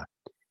Isaiah,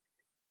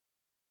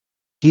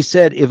 he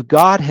said, if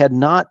God had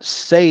not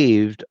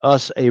saved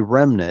us a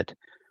remnant,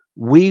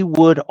 we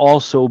would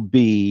also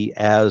be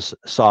as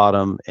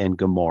Sodom and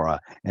Gomorrah,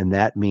 and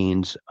that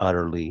means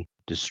utterly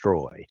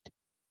destroyed.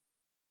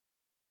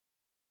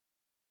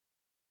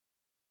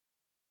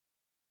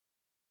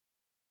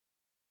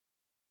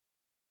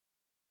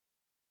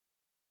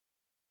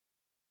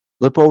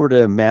 Flip over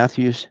to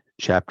Matthew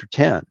chapter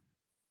 10.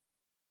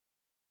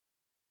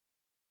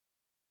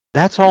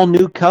 That's all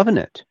new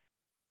covenant.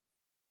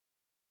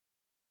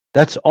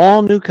 That's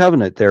all new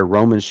covenant there,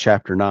 Romans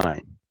chapter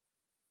 9.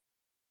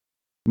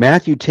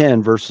 Matthew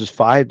 10, verses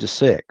 5 to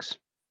 6.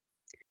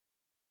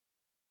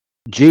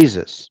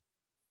 Jesus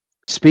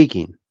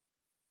speaking.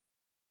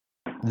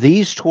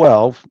 These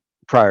 12,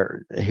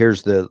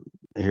 here's the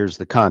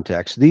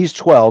context. These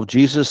 12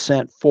 Jesus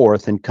sent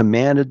forth and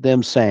commanded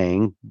them,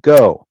 saying,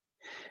 go,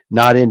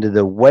 not into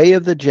the way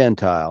of the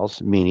Gentiles,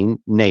 meaning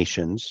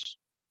nations.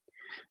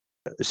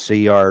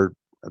 See our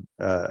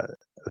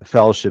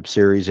fellowship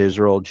series,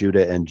 Israel,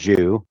 Judah, and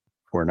Jew,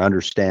 for an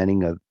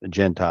understanding of the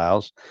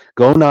Gentiles.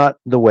 Go not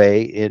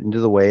into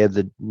the way of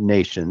the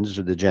nations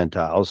or the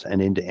Gentiles,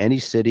 and into any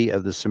city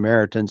of the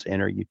Samaritans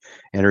enter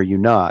you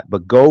not,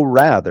 but go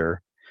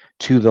rather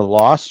to the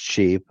lost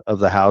sheep of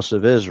the house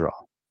of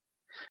Israel.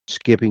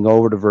 Skipping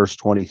over to verse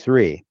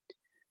 23.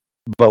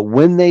 But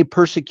when they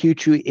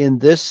persecute you in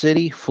this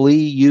city, flee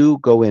you,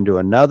 go into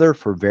another,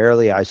 for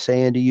verily I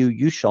say unto you,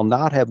 you shall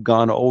not have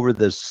gone over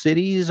the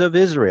cities of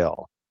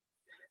Israel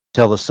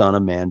till the Son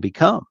of Man be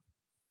come.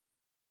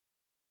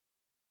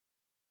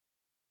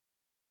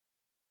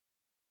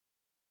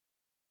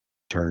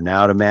 Turn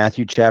now to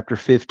Matthew chapter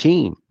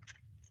 15,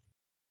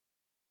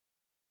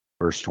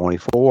 verse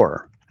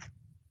 24.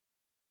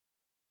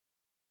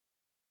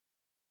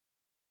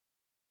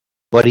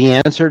 But he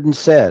answered and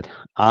said,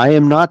 I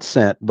am not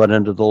sent but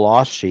unto the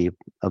lost sheep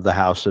of the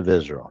house of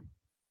Israel.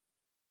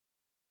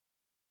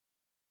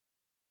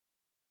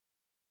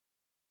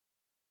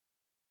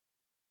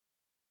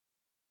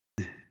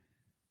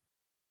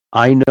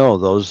 I know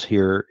those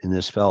here in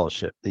this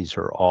fellowship, these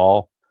are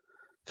all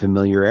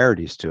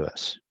familiarities to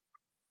us.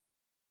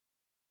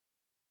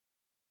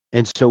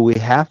 And so we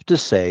have to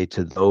say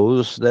to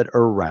those that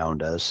are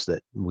around us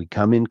that we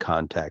come in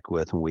contact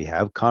with and we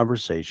have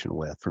conversation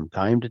with from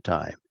time to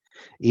time,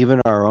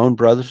 even our own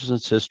brothers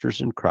and sisters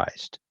in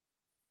Christ,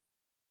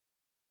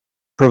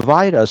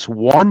 provide us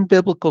one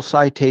biblical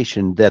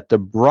citation that the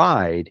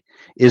bride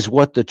is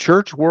what the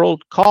church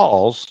world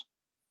calls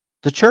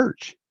the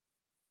church.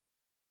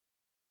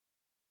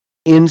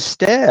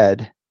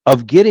 Instead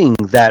of getting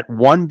that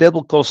one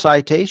biblical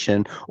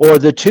citation or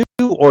the two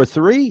or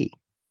three,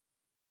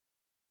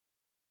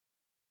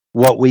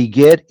 what we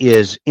get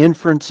is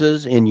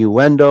inferences,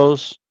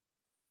 innuendos,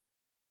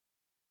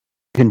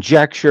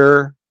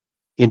 conjecture,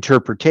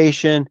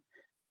 interpretation,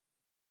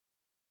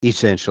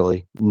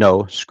 essentially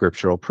no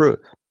scriptural proof.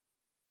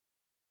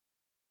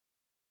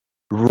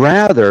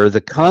 Rather,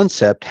 the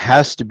concept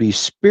has to be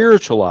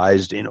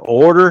spiritualized in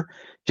order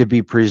to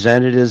be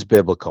presented as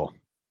biblical.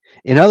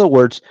 In other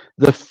words,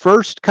 the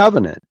first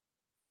covenant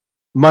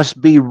must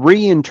be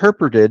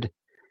reinterpreted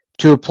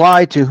to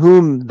apply to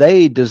whom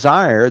they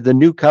desire the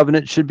new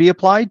covenant should be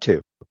applied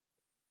to.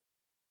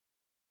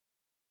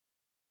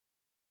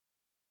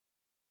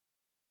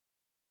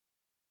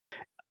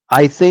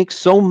 I think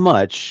so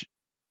much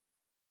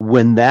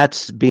when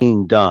that's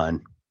being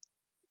done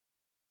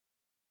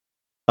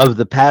of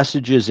the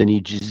passages in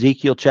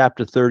Ezekiel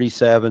chapter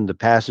 37, the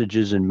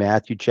passages in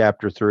Matthew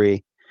chapter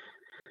 3.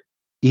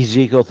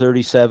 Ezekiel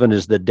 37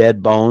 is the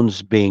dead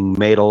bones being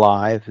made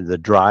alive, the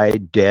dry,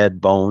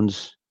 dead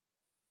bones,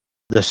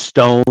 the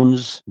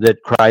stones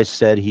that Christ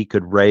said he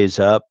could raise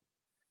up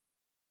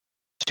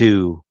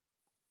to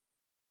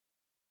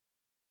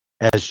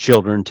as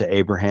children to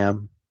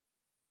Abraham.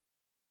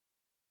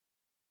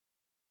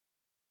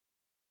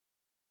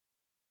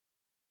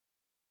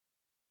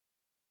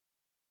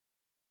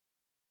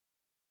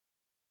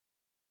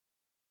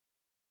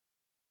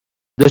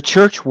 The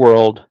church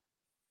world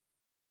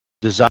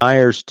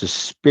desires to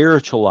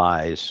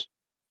spiritualize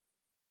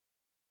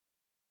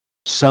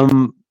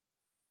some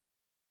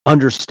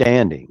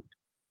understanding,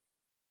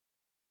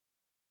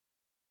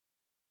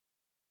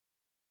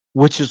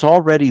 which is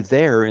already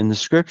there in the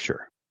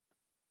scripture.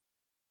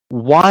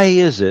 Why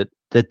is it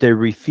that they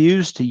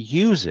refuse to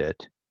use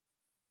it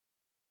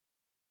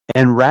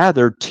and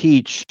rather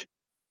teach,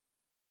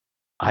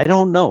 I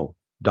don't know,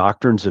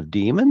 doctrines of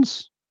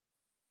demons,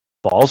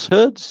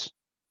 falsehoods,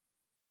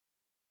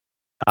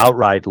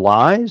 outright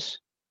lies?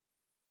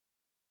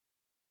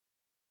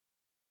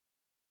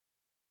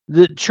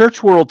 The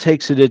church world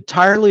takes it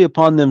entirely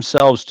upon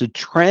themselves to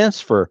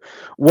transfer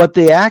what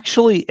they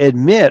actually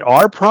admit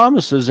are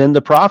promises in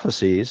the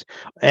prophecies,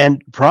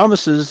 and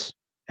promises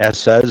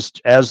as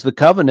the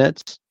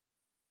covenants,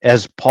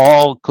 as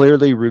Paul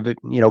clearly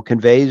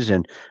conveys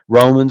in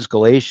Romans,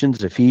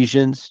 Galatians,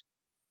 Ephesians,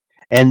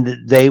 and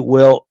they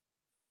will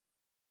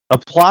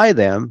apply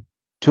them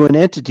to an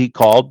entity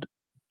called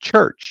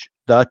church,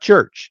 the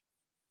church.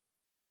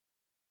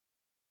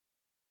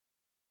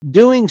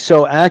 Doing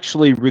so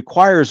actually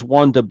requires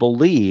one to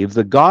believe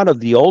the God of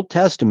the Old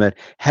Testament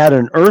had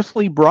an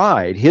earthly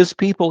bride, his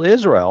people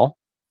Israel,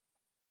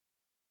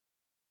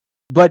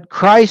 but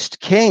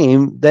Christ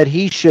came that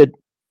he should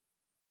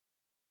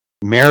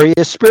marry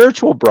a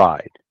spiritual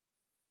bride.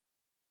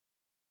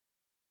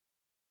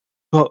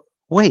 But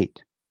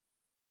wait,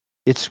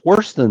 it's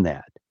worse than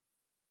that.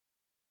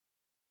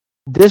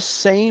 This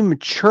same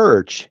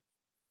church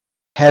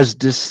has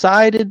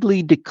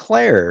decidedly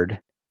declared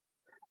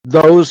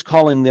those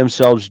calling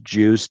themselves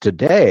Jews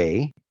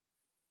today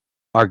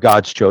are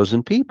God's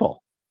chosen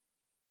people.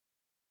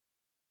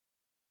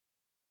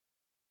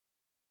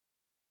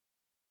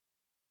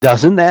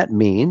 Doesn't that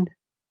mean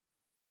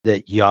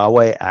that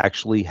Yahweh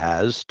actually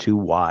has two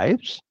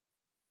wives?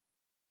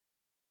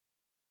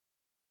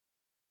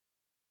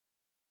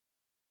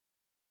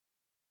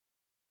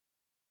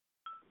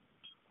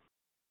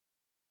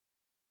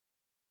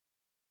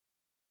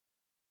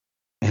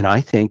 And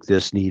I think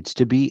this needs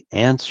to be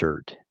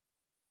answered,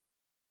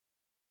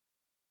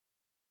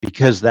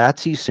 because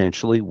that's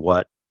essentially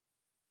what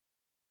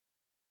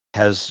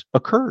has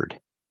occurred.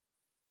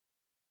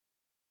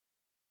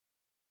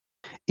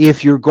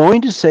 If you're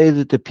going to say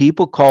that the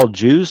people called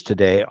Jews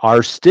today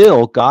are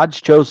still God's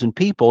chosen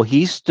people,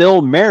 he's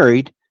still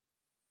married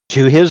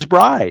to his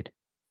bride.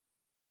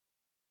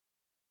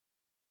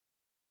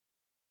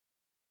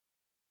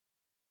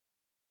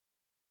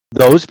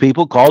 Those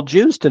people called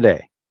Jews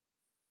today.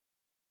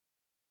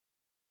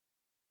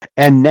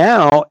 And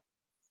now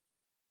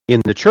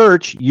in the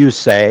church, you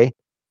say,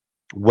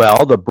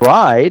 well, the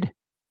bride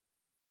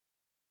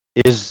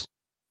is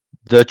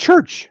the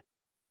church,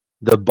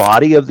 the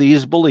body of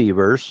these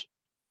believers,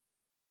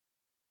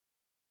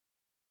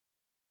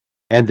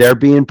 and they're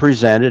being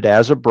presented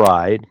as a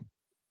bride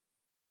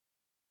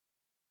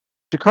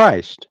to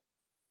Christ.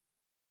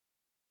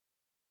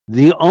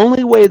 The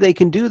only way they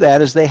can do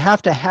that is they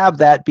have to have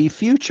that be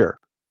future.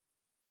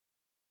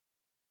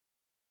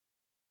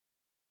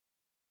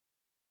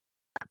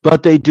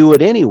 But they do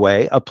it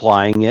anyway,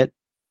 applying it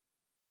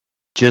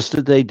just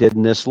as they did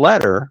in this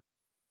letter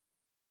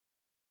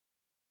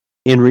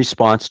in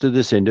response to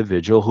this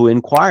individual who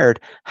inquired,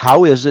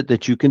 how is it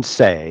that you can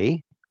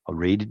say, I'll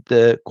read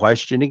the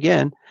question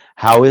again,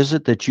 how is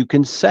it that you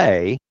can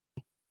say,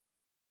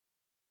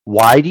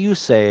 why do you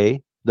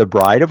say the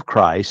bride of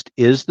Christ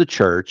is the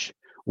church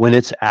when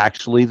it's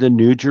actually the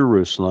New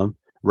Jerusalem,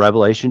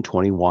 Revelation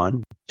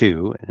 21,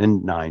 2,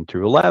 and 9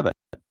 through 11?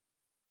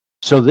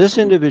 So this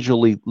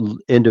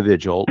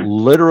individual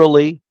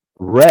literally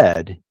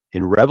read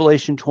in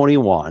Revelation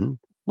 21.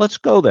 Let's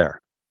go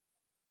there.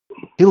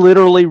 He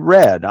literally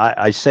read.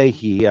 I say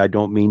he, I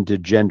don't mean to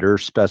gender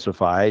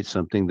specify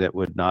something that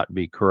would not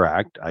be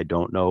correct. I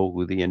don't know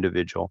who the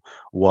individual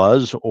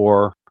was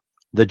or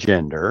the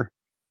gender.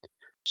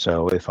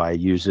 So if I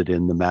use it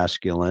in the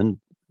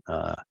masculine,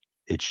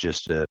 it's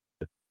just a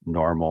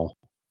normal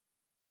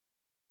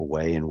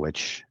way in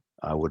which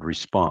I would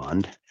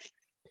respond.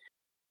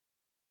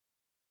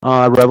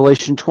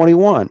 Revelation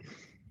 21.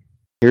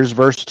 Here's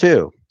verse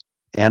 2.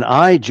 And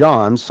I,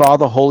 John, saw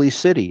the holy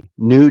city,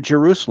 New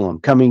Jerusalem,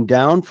 coming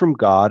down from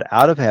God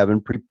out of heaven,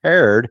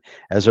 prepared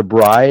as a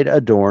bride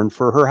adorned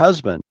for her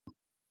husband.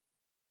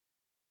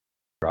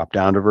 Drop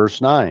down to verse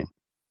 9.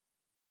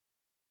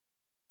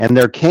 And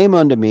there came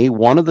unto me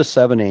one of the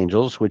seven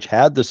angels, which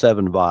had the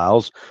seven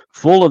vials,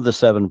 full of the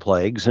seven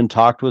plagues, and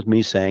talked with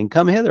me, saying,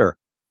 Come hither,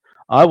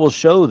 I will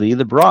show thee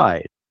the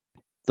bride,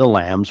 the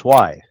Lamb's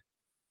wife.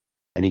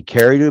 And he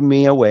carried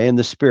me away in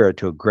the spirit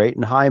to a great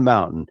and high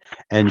mountain,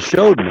 and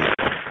showed me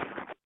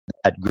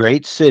that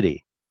great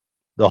city,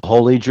 the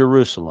holy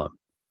Jerusalem,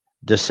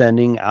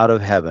 descending out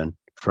of heaven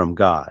from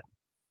God.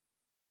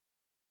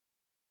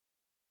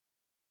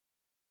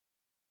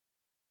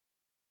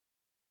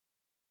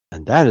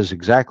 And that is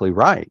exactly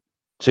right.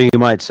 So you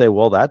might say,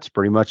 well, that's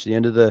pretty much the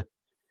end of the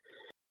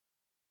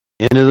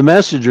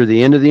message or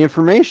the end of the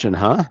information,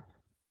 huh?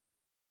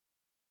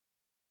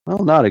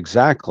 Well, not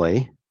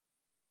exactly.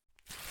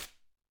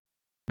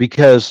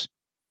 Because,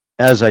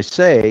 as I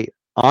say,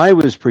 I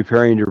was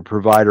preparing to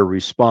provide a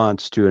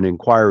response to an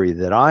inquiry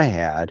that I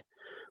had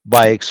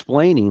by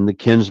explaining the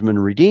Kinsman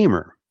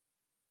Redeemer.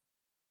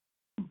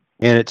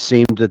 And it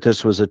seemed that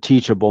this was a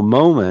teachable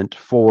moment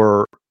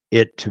for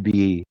it to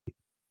be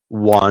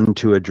one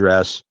to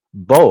address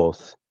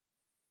both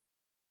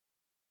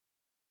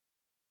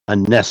a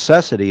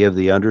necessity of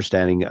the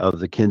understanding of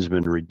the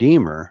Kinsman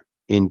Redeemer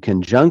in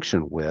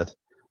conjunction with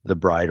the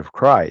bride of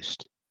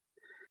Christ.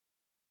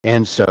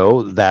 And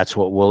so that's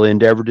what we'll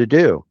endeavor to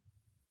do.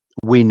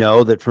 We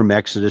know that from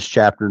Exodus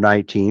chapter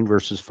 19,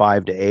 verses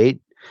 5 to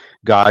 8,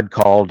 God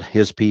called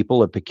his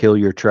people a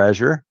peculiar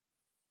treasure,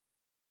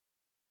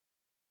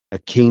 a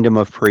kingdom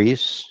of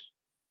priests.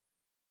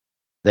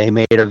 They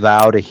made a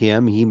vow to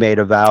him. He made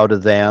a vow to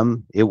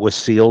them. It was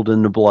sealed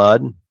in the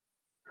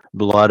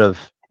blood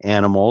of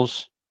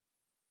animals.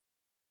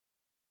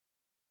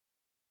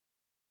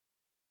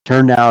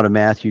 Turn now to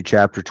Matthew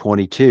chapter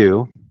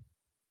 22.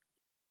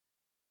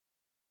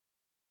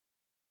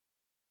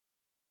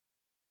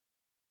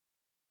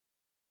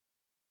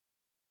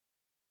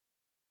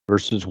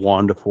 Verses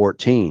 1 to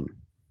 14.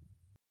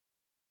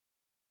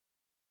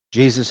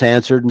 Jesus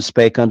answered and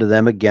spake unto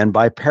them again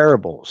by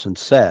parables, and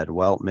said,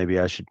 well, maybe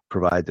I should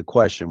provide the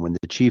question. When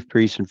the chief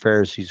priests and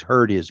Pharisees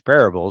heard his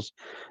parables,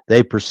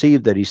 they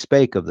perceived that he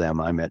spake of them.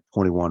 I'm at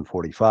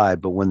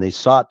 21:45. But when they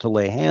sought to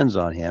lay hands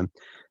on him,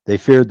 they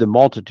feared the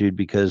multitude,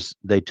 because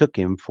they took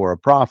him for a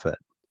prophet.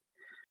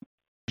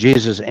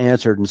 Jesus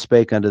answered and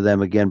spake unto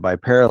them again by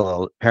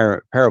parables,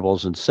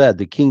 and said,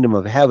 the kingdom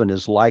of heaven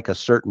is like a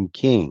certain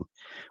king,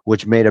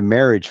 which made a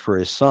marriage for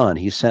his son.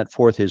 He sent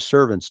forth his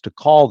servants to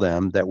call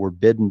them that were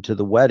bidden to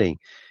the wedding,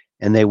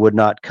 and they would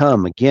not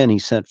come. Again he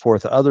sent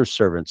forth other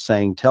servants,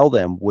 saying, tell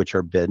them which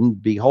are bidden,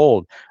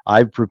 behold,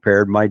 I've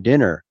prepared my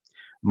dinner.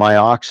 My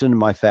oxen and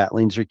my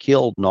fatlings are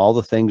killed, and all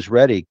the things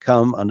ready.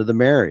 Come unto the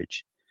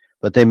marriage.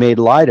 But they made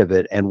light of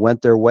it, and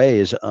went their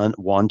ways,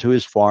 one to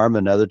his farm,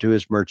 another to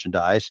his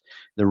merchandise.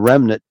 The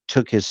remnant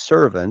took his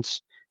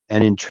servants,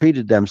 and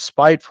entreated them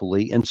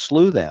spitefully, and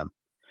slew them.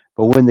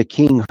 But when the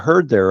king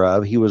heard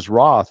thereof, he was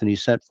wroth, and he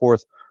sent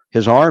forth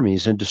his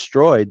armies, and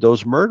destroyed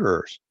those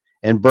murderers,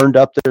 and burned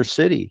up their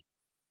city.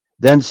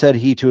 Then said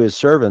he to his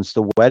servants,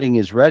 the wedding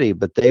is ready,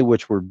 but they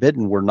which were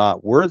bidden were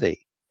not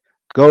worthy.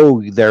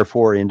 Go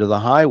therefore into the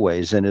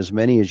highways, and as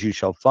many as you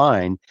shall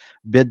find,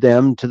 bid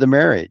them to the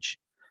marriage.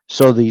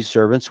 So these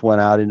servants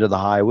went out into the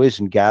highways,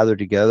 and gathered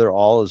together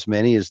all as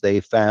many as they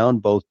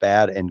found, both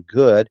bad and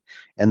good,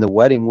 and the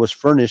wedding was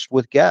furnished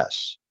with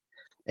guests.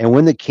 And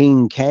when the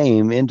king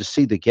came in to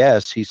see the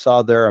guests, he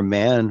saw there a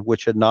man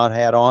which had not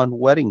had on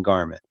wedding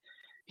garment.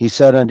 He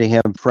said unto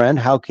him, Friend,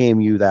 how came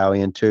you thou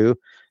into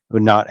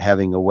not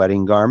having a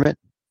wedding garment?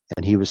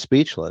 And he was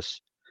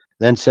speechless.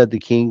 Then said the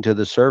king to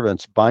the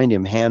servants, Bind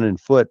him hand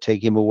and foot,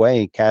 take him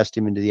away, and cast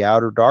him into the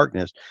outer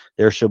darkness.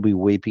 There shall be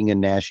weeping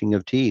and gnashing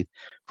of teeth.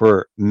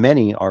 For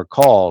many are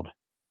called,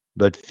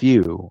 but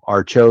few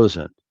are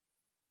chosen.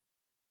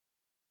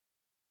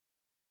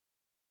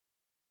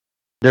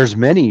 There's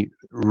many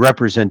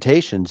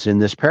representations in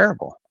this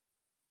parable.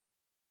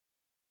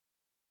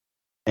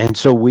 And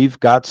so we've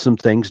got some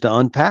things to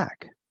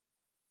unpack.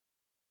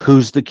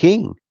 Who's the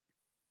king?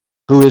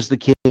 Who is the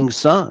king's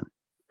son?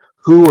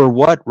 Who or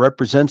what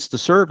represents the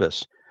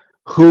service?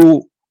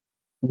 Who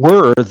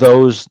were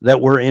those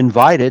that were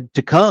invited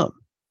to come?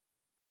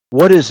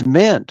 What is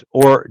meant,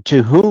 or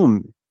to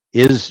whom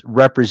is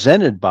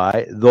represented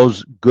by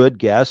those good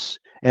guests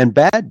and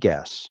bad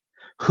guests?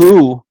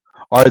 Who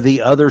are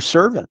the other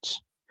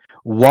servants?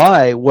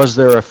 Why was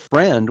there a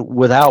friend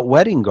without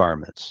wedding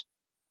garments?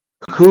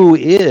 Who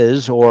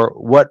is or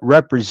what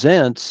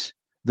represents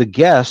the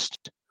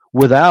guest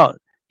without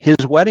his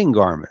wedding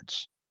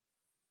garments?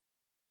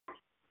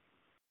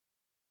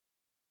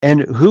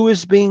 And who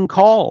is being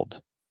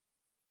called?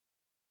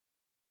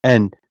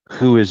 And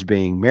who is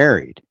being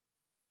married?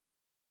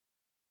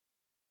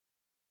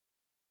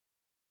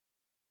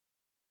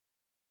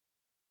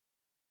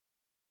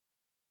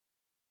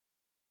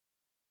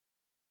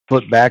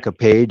 Flip back a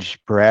page,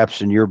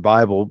 perhaps in your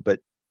Bible, but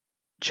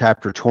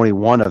chapter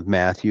 21 of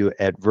Matthew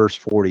at verse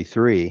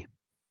 43.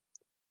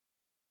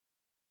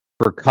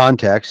 For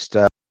context,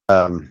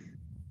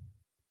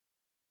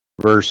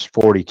 verse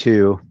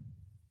 42.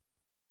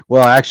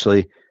 Well,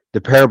 actually,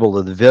 the parable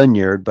of the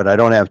vineyard, but I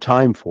don't have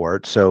time for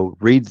it. So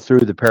read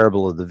through the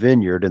parable of the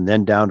vineyard and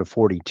then down to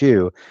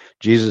 42.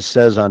 Jesus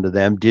says unto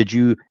them, Did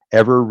you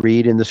ever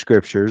read in the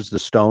scriptures, the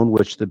stone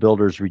which the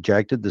builders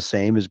rejected, the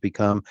same has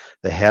become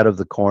the head of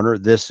the corner?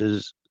 This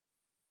is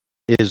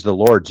the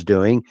Lord's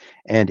doing,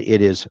 and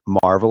it is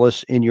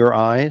marvelous in your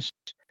eyes.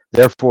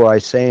 Therefore I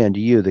say unto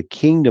you, the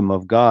kingdom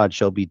of God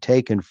shall be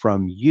taken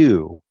from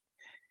you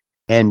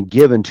and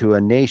given to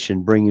a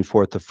nation, bringing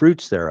forth the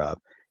fruits thereof.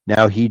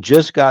 Now he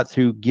just got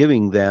through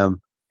giving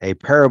them a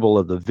parable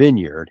of the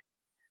vineyard,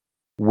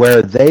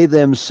 where they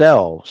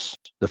themselves,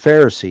 the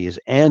Pharisees,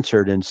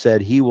 answered and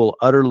said, He will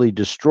utterly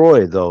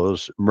destroy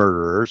those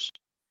murderers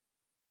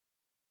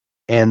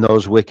and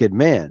those wicked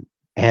men.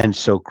 And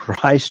so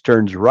Christ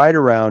turns right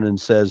around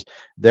and says,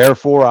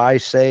 Therefore I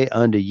say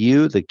unto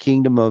you, the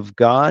kingdom of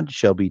God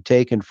shall be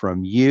taken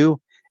from you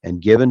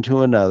and given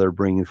to another,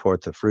 bringing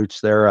forth the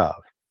fruits thereof.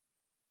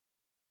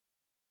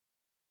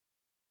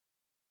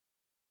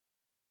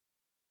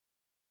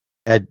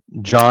 At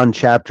John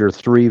chapter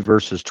 3,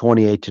 verses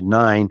 28 to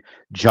 9,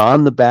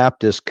 John the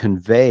Baptist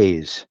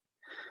conveys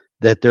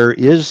that there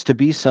is to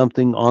be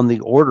something on the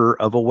order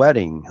of a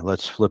wedding.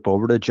 Let's flip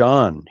over to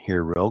John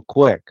here real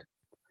quick.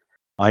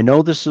 I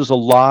know this is a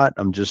lot.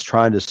 I'm just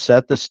trying to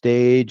set the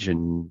stage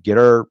and get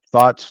our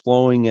thoughts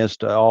flowing as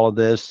to all of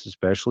this,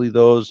 especially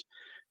those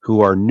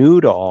who are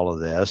new to all of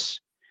this,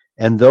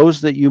 and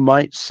those that you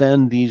might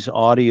send these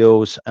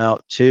audios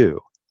out to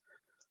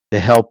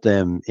help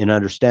them in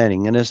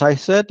understanding. And as I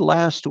said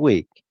last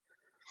week,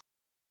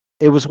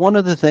 it was one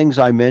of the things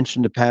I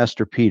mentioned to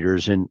Pastor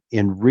Peters in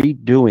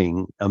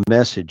redoing a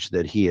message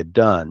that he had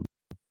done.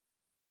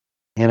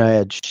 And I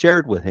had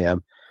shared with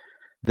him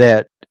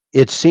that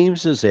it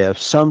seems as if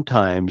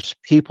sometimes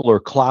people are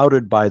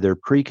clouded by their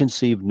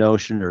preconceived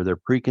notion or their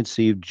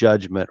preconceived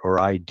judgment or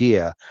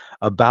idea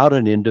about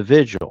an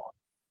individual.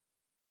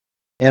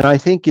 And I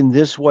think in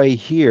this way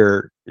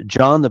here,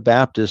 John the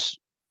Baptist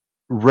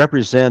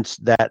represents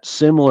that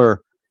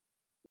similar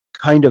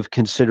kind of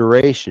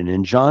consideration.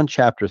 In John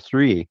chapter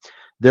 3,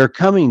 they're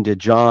coming to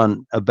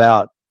John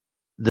about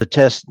the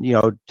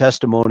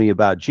testimony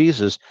about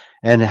Jesus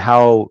and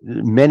how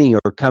many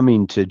are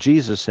coming to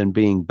Jesus and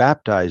being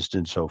baptized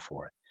and so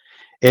forth.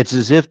 It's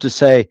as if to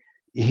say,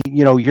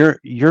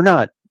 you're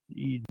not.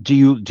 Do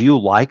you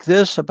like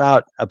this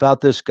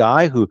about this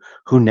guy who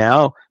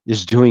now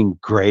is doing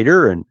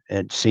greater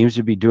and seems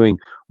to be doing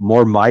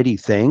more mighty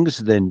things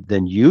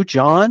than you,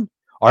 John?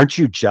 Aren't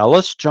you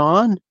jealous,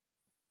 John?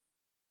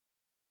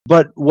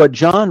 But what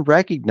John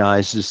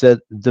recognized is that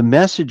the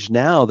message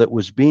now that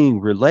was being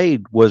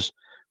relayed was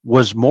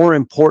more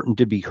important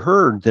to be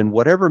heard than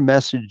whatever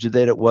message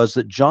that it was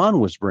that John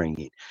was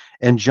bringing.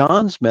 And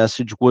John's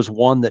message was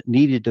one that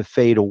needed to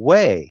fade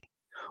away,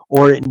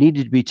 or it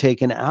needed to be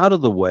taken out of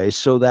the way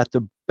so that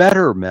the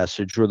better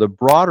message or the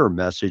broader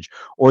message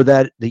or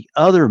that the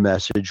other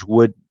message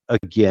would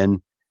again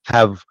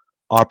have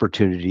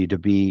opportunity to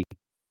be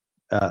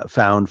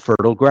found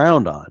fertile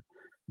ground on.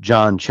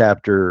 John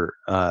chapter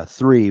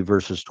 3,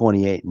 verses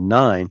 28 and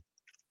 9.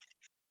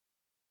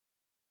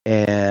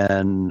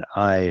 And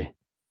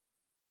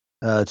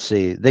let's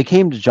see, they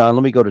came to John,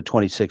 let me go to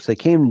 26. They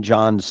came to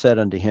John and said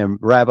unto him,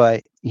 Rabbi,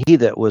 he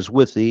that was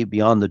with thee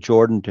beyond the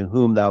Jordan, to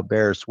whom thou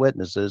bearest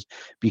witnesses,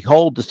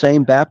 behold, the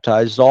same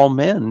baptizes all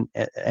men,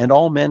 and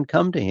all men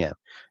come to him.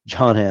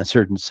 John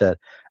answered and said,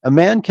 A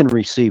man can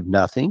receive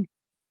nothing,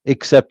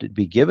 except it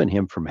be given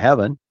him from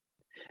heaven.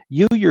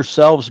 You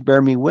yourselves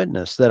bear me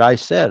witness that I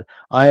said,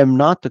 I am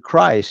not the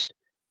Christ,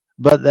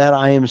 but that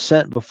I am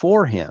sent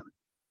before him.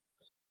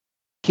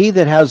 He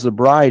that has the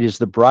bride is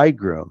the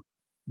bridegroom,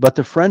 but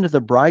the friend of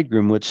the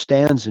bridegroom which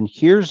stands and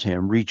hears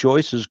him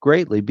rejoices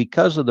greatly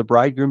because of the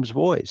bridegroom's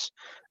voice.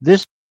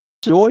 This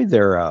joy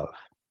thereof,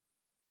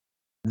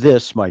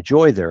 this my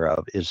joy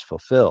thereof is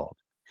fulfilled.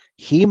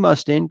 He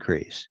must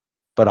increase,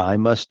 but I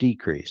must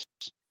decrease.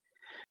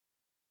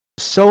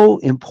 So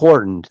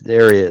important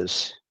there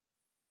is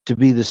to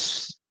be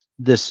this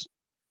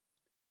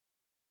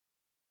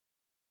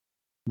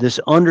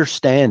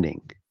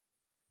understanding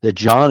that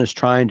John is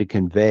trying to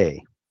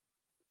convey.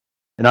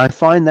 And I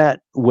find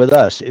that with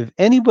us, if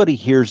anybody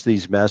hears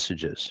these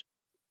messages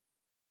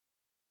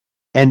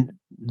and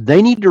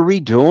they need to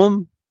redo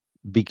them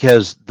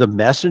because the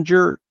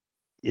messenger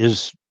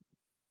is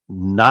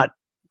not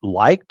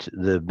liked,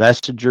 the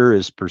messenger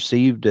is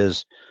perceived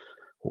as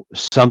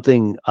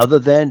something other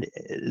than,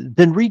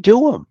 then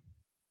redo them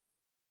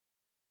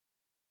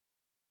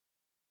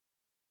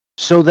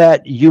so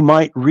that you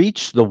might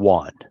reach the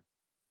one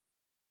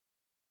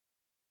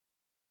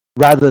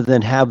rather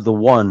than have the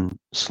one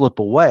slip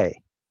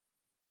away.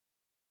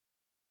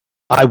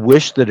 I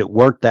wish that it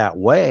weren't that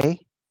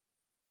way,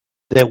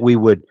 that we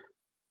would,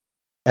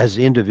 as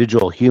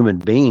individual human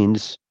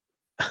beings,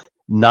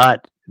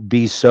 not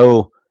be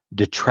so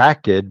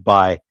detracted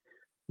by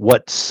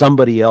what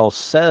somebody else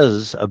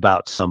says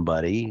about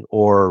somebody,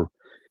 or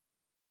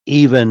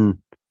even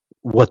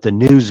what the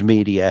news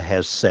media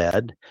has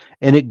said.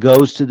 And it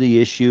goes to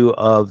the issue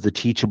of the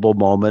teachable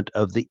moment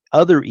of the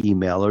other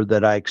emailer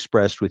that I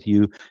expressed with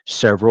you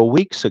several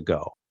weeks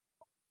ago.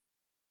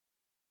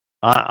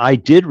 I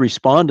did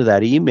respond to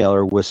that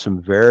emailer with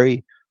some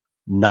very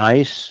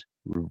nice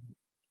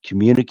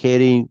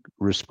communicating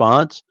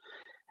response,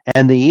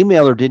 and the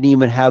emailer didn't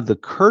even have the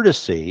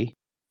courtesy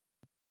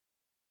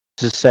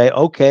to say,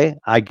 okay,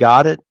 I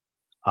got it,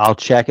 I'll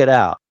check it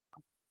out.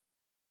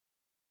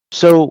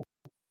 So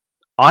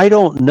I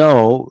don't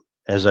know,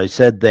 as I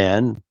said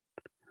then,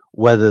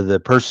 whether the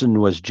person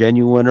was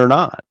genuine or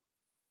not,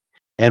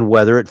 and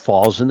whether it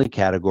falls in the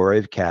category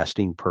of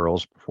casting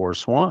pearls before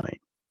swine.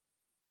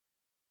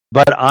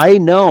 But I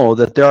know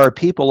that there are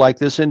people like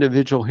this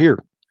individual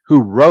here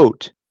who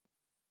wrote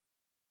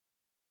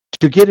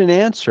to get an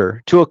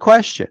answer to a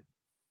question.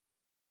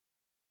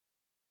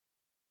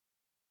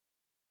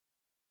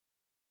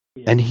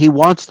 And he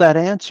wants that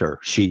answer.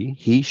 She,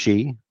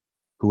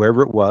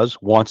 whoever it was,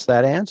 wants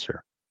that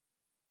answer.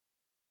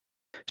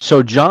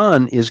 So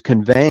John is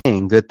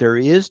conveying that there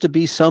is to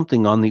be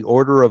something on the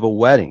order of a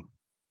wedding.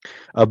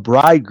 A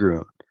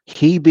bridegroom,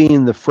 he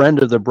being the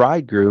friend of the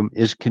bridegroom,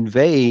 is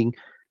conveying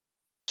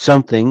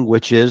something,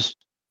 which is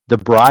the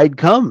bride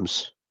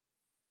comes.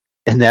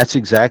 And that's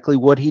exactly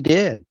what he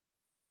did.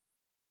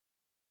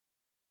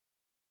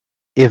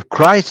 If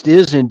Christ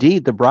is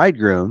indeed the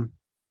bridegroom,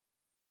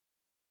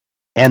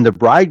 and the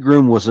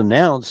bridegroom was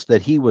announced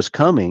that he was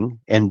coming,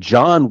 and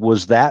John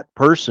was that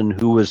person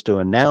who was to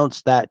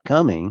announce that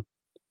coming,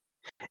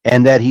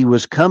 and that he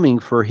was coming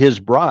for his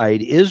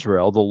bride,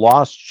 Israel, the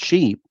lost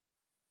sheep.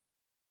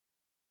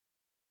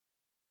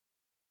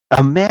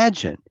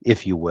 Imagine,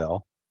 if you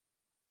will,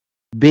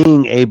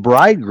 being a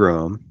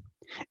bridegroom,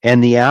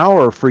 and the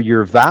hour for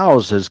your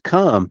vows has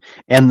come,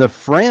 and the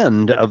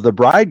friend of the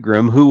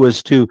bridegroom who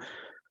was to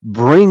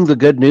bring the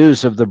good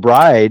news of the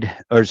bride,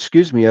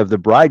 of the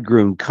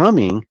bridegroom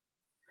coming,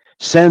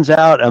 sends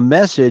out a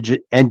message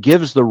and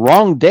gives the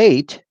wrong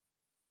date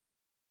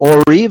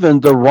or even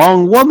the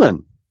wrong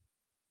woman.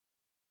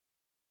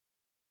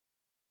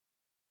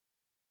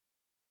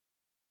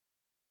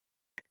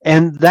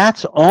 And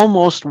that's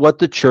almost what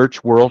the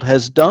church world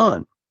has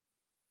done,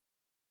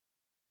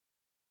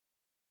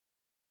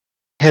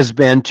 has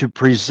been to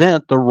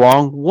present the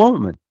wrong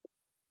woman,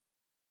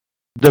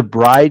 the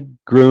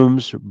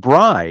bridegroom's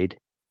bride.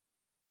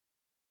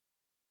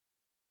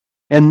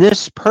 And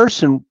this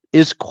person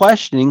is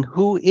questioning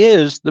who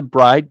is the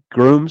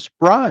bridegroom's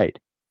bride.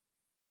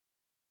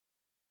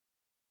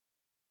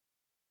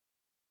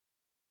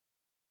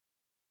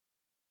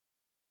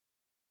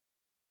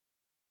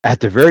 At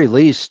the very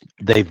least,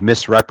 they've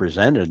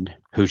misrepresented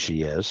who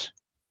she is,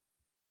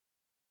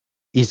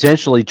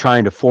 essentially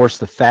trying to force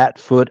the fat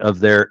foot of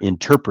their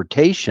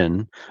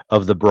interpretation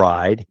of the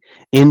bride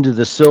into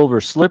the silver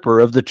slipper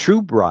of the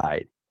true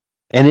bride.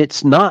 And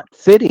it's not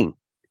fitting.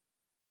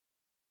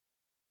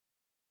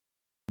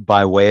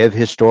 By way of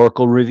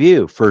historical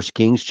review, 1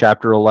 Kings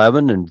chapter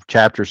 11 and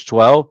chapters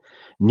 12,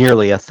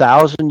 nearly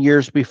 1,000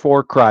 years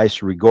before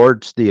Christ,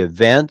 records the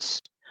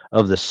events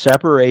of the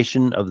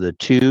separation of the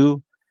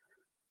two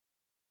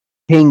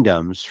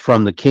kingdoms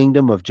from the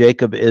kingdom of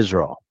Jacob,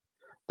 Israel.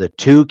 The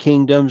two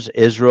kingdoms,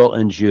 Israel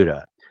and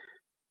Judah.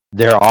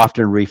 They're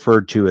often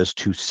referred to as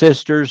two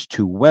sisters,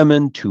 two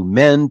women, two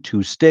men,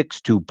 two sticks,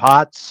 two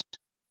pots.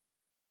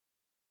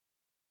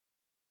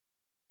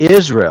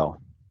 Israel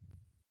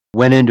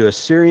went into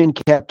Assyrian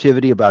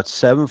captivity about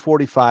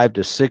 745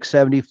 to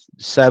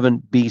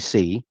 677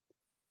 BC.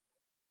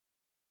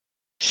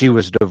 She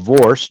was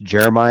divorced,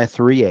 Jeremiah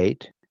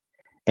 3:8,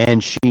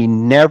 and she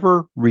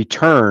never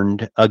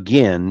returned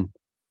again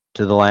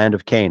to the land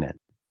of Canaan.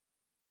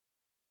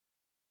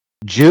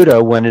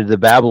 Judah went into the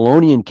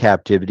Babylonian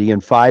captivity in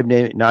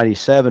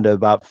 597 to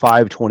about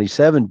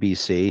 527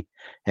 BC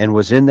and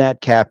was in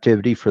that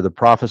captivity for the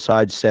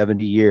prophesied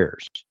 70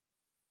 years.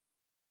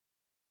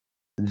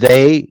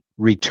 They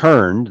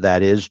returned,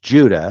 that is,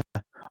 Judah,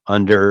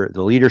 under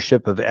the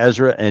leadership of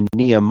Ezra and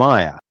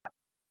Nehemiah.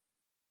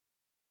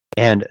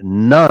 And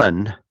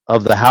none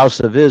of the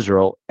house of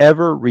Israel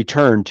ever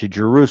returned to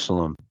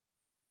Jerusalem,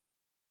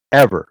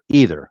 ever,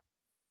 either.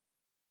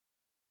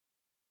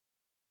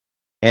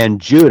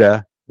 And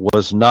Judah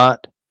was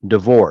not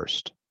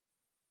divorced.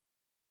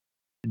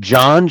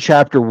 John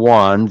chapter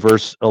 1,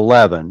 verse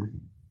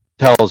 11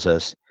 tells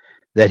us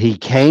that he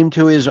came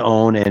to his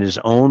own, and his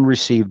own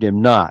received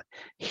him not.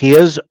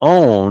 His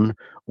own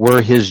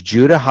were his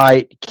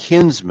Judahite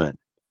kinsmen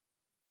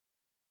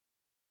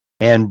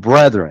and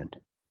brethren.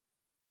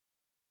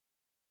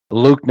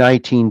 Luke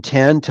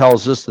 19:10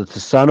 tells us that the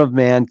Son of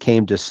Man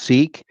came to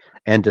seek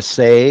and to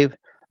save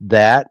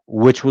that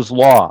which was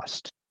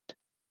lost.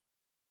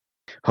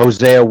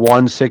 Hosea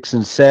 1:6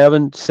 and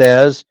 7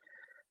 says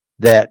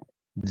that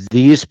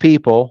these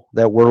people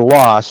that were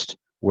lost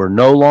were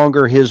no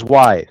longer his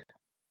wife.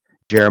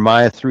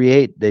 Jeremiah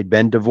 3:8, they'd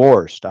been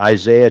divorced.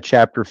 Isaiah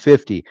chapter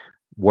 50,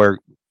 where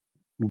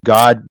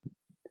God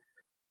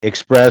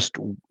expressed,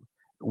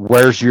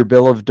 where's your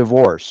bill of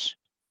divorce?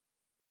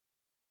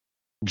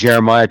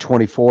 Jeremiah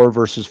 24,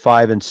 verses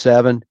 5 and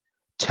 7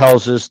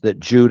 tells us that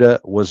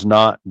Judah was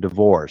not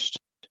divorced.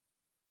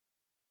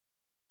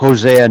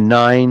 Hosea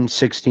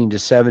 9:16 to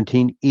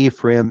 17,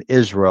 Ephraim,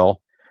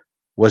 Israel,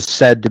 was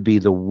said to be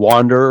the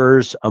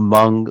wanderers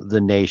among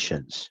the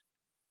nations.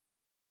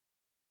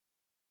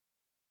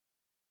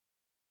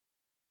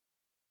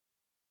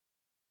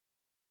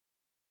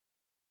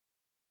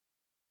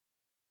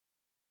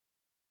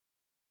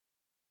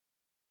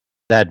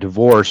 That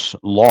divorce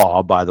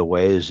law, by the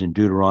way, is in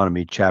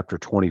Deuteronomy chapter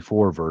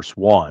 24, verse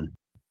 1.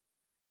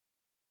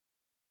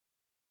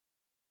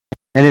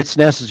 And it's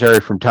necessary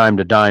from time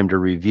to time to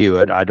review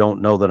it. I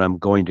don't know that I'm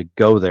going to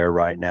go there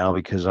right now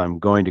because I'm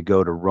going to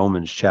go to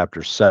Romans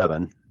chapter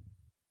 7.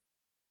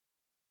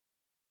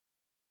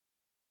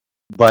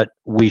 But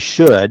we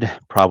should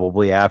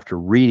probably, after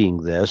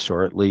reading this,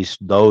 or at least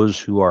those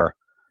who are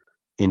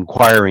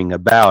inquiring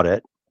about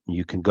it,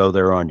 you can go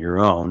there on your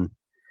own.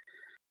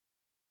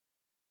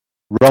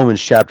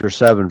 Romans chapter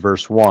 7,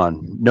 verse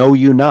 1. Know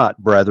you not,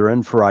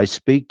 brethren, for I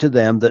speak to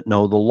them that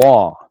know the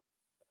law,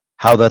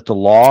 how that the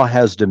law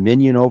has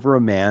dominion over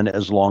a man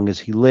as long as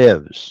he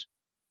lives.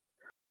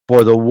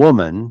 For the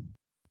woman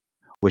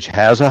which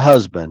has a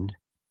husband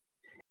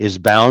is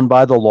bound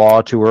by the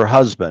law to her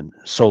husband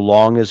so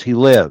long as he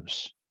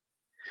lives.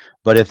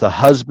 But if the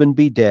husband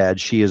be dead,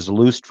 she is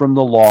loosed from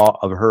the law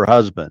of her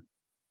husband.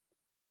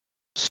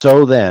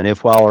 So then,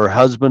 if while her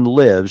husband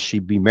lives she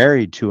be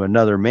married to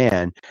another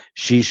man,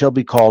 she shall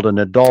be called an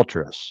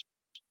adulteress.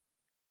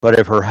 But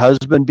if her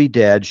husband be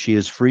dead, she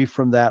is free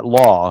from that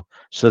law,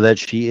 so that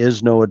she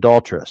is no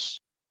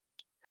adulteress,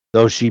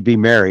 though she be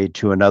married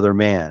to another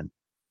man.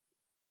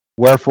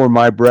 Wherefore,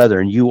 my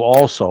brethren, you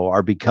also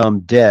are become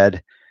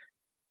dead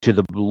to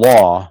the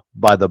law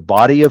by the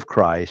body of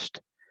Christ,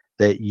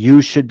 that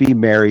you should be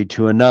married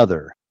to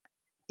another,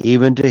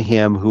 even to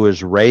him who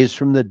is raised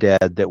from the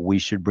dead, that we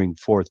should bring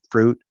forth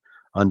fruit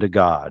unto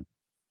God.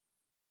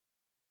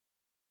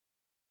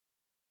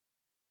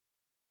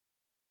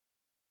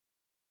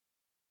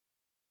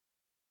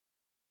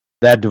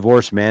 That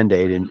divorce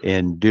mandate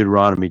in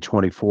Deuteronomy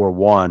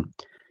 24:1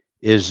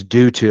 is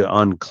due to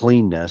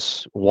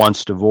uncleanness.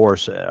 Once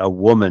divorced, a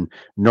woman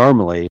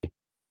normally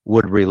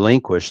would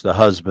relinquish the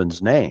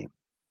husband's name.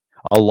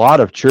 A lot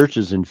of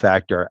churches, in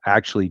fact, are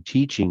actually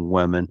teaching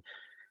women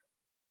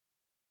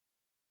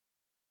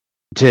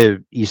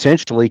to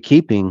essentially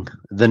keeping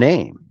the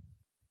name,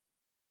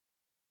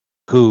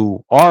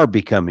 who are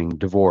becoming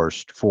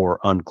divorced for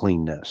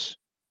uncleanness.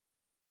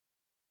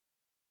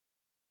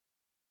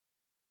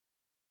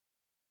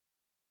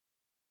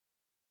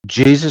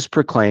 Jesus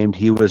proclaimed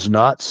he was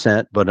not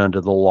sent but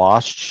unto the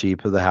lost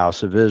sheep of the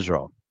house of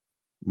Israel.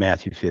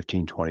 Matthew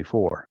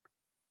 15:24.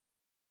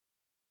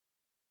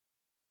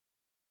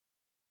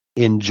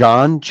 In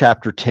John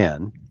chapter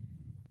 10,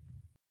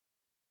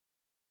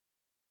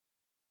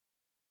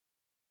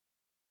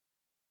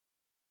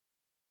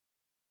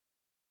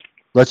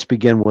 let's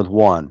begin with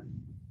 1.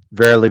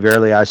 Verily,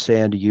 verily, I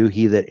say unto you,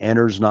 he that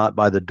enters not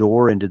by the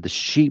door into the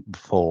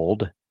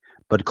sheepfold,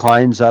 but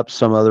climbs up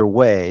some other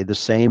way, the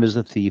same is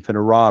a thief and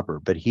a robber.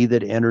 But he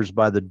that enters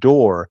by the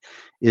door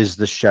is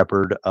the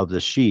shepherd of the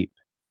sheep.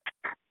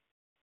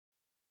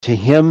 To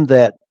him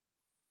the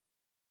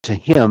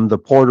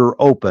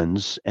porter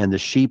opens, and the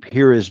sheep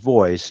hear his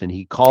voice, and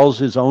he calls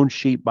his own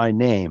sheep by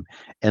name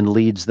and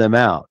leads them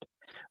out.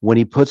 When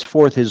he puts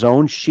forth his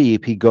own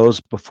sheep, he goes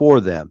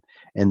before them,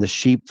 and the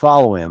sheep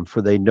follow him,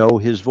 for they know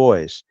his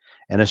voice.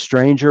 And a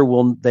stranger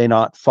will they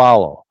not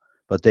follow,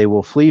 but they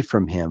will flee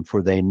from him,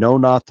 for they know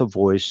not the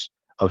voice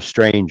of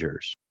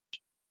strangers.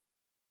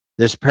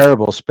 This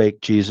parable spake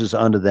Jesus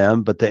unto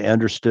them, but they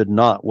understood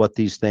not what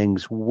these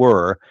things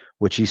were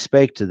which he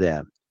spake to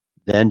them.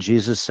 Then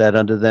Jesus said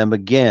unto them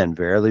again,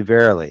 Verily,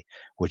 verily,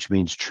 which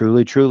means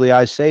truly, truly,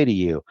 I say to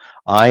you,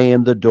 I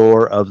am the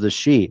door of the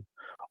sheep.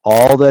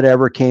 All that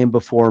ever came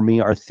before me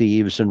are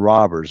thieves and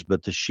robbers,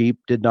 but the sheep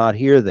did not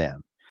hear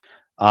them.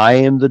 I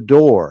am the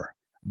door.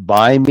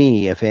 By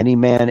me, if any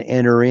man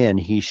enter in,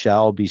 he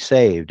shall be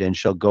saved, and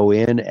shall go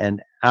in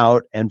and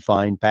out and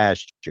find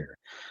pasture.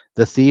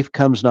 The thief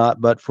comes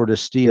not but for to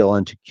steal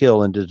and to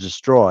kill and to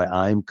destroy.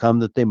 I am come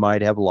that they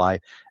might have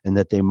life, and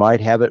that they might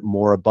have it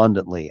more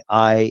abundantly.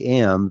 I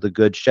am the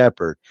good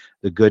shepherd.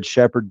 The good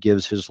shepherd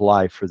gives his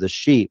life for the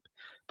sheep.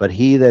 But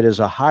he that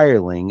is a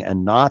hireling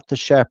and not the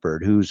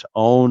shepherd, whose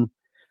own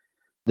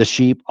the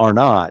sheep are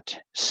not,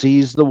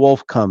 sees the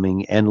wolf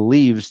coming, and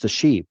leaves the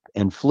sheep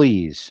and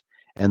flees,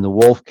 and the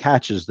wolf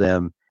catches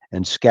them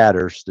and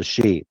scatters the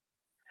sheep.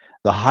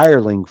 The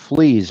hireling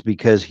flees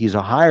because he's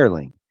a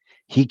hireling.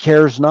 He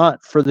cares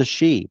not for the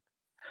sheep.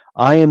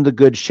 I am the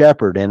good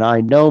shepherd, and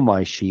I know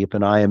my sheep,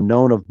 and I am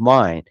known of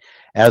mine.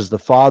 As the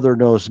Father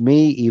knows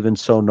me, even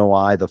so know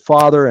I the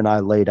Father, and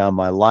I lay down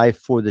my life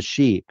for the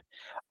sheep.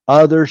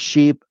 Other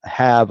sheep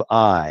have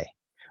I,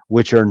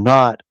 which are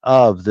not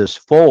of this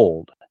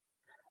fold.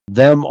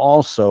 Them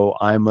also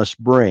I must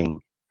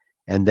bring,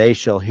 and they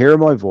shall hear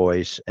my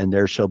voice, and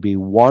there shall be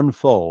one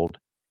fold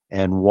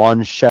and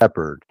one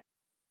shepherd.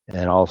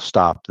 And I'll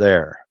stop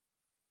there.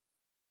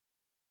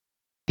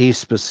 He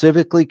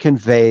specifically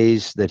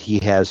conveys that he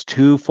has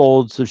two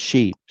folds of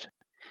sheep.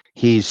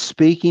 He's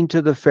speaking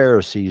to the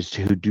Pharisees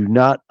who do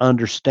not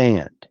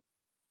understand.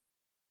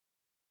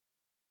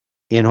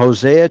 In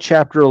Hosea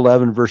chapter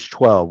 11, verse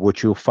 12,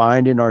 which you'll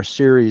find in our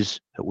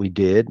series that we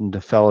did in the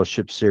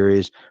fellowship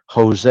series,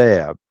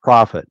 Hosea,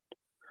 prophet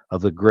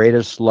of the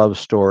greatest love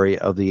story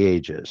of the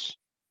ages.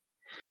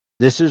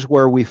 This is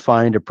where we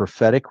find a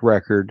prophetic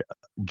record.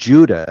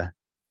 Judah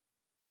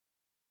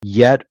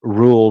yet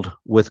ruled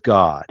with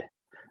God.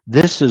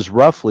 This is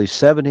roughly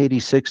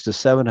 786 to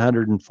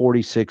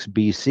 746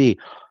 BC,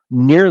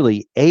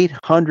 nearly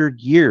 800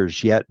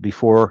 years yet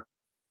before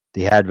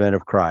the advent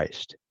of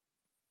Christ.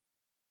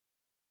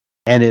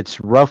 And it's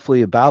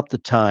roughly about the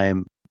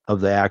time of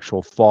the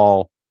actual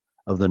fall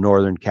of the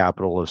northern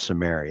capital of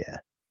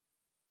Samaria.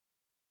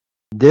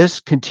 This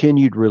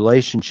continued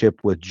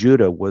relationship with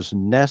Judah was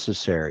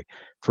necessary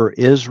for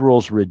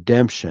Israel's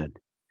redemption,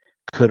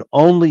 could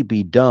only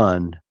be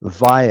done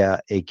via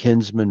a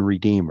kinsman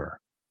redeemer.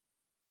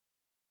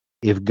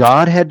 If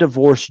God had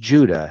divorced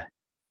Judah,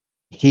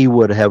 he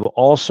would have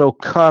also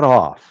cut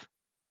off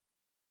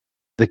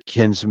the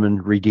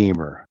kinsman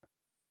redeemer.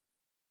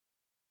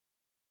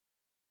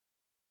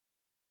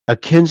 A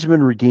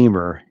kinsman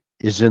redeemer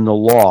is in the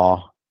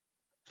law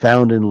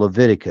found in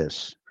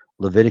Leviticus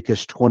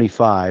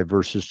 25,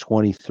 verses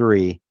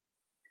 23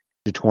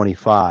 to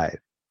 25.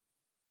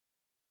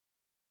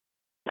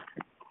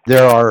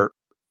 There are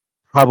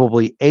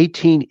probably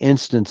 18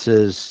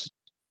 instances,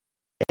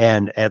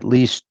 and at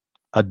least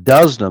a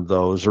dozen of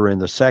those are in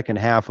the second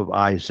half of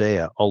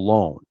Isaiah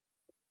alone.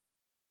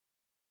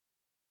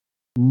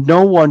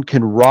 No one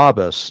can rob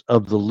us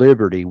of the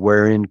liberty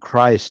wherein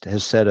Christ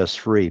has set us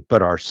free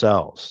but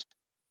ourselves.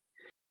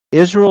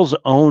 Israel's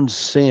own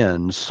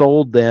sin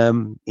sold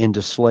them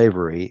into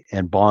slavery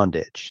and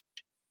bondage.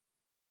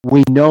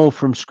 We know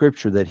from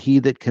Scripture that he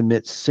that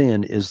commits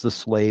sin is the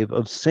slave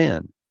of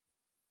sin,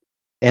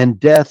 and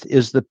death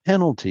is the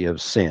penalty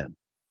of sin.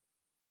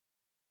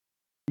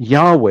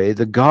 Yahweh,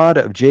 the God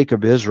of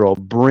Jacob Israel,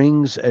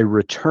 brings a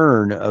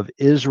return of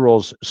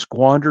Israel's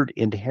squandered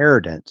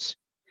inheritance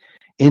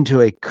into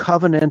a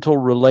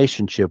covenantal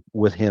relationship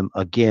with him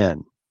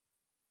again.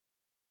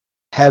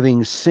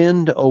 Having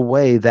sinned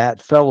away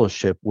that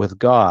fellowship with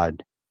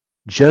God,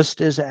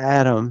 just as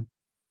Adam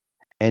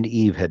and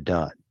Eve had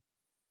done.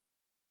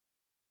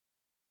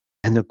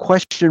 And the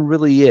question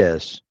really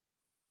is,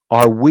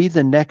 are we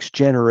the next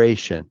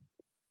generation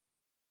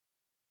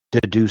to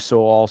do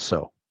so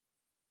also?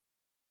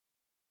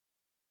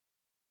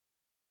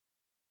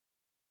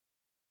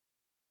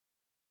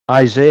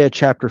 Isaiah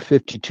chapter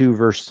 52,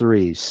 verse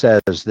 3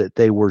 says that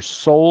they were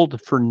sold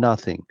for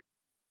nothing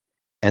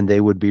and they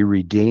would be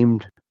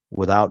redeemed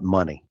without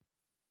money.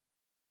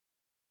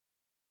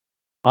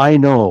 I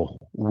know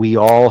we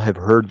all have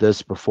heard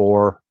this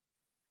before,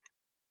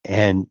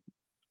 and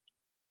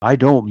I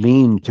don't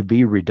mean to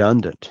be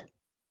redundant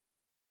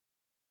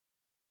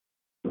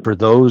for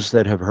those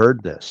that have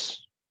heard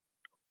this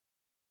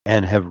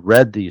and have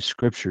read these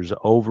scriptures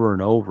over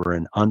and over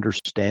and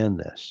understand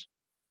this.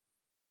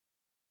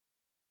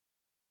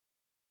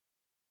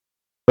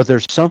 But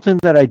there's something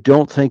that I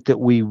don't think that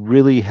we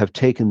really have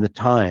taken the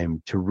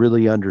time to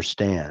really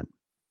understand.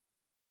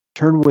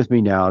 Turn with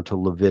me now to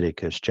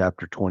Leviticus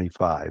chapter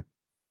 25.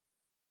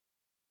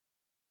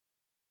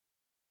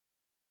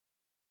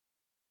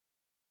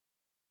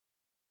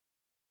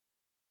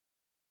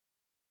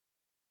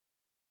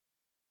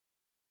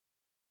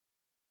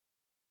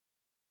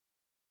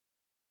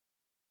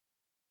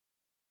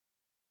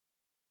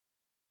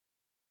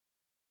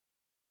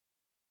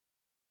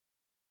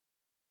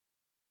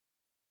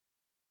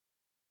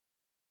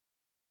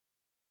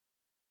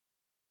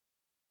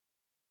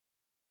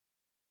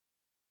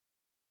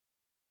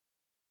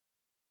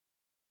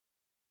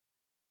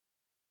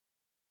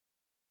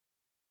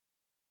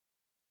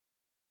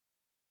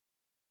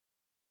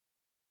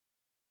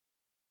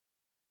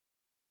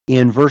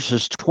 in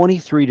verses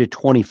 23 to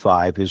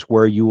 25 is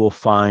where you will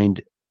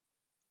find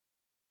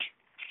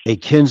a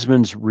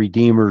kinsman's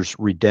redeemer's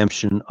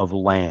redemption of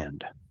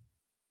land.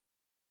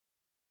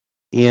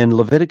 In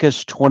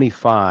Leviticus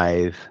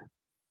 25,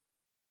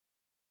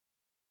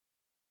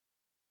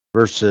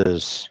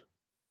 verses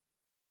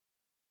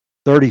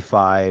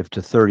 35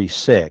 to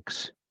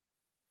 36,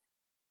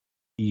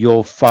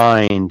 you'll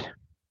find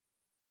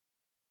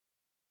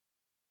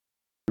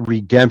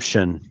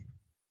redemption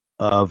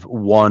of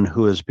one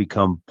who has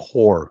become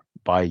poor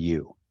by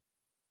you.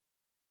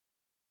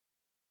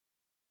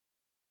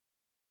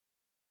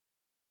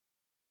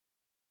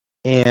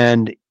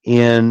 And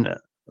in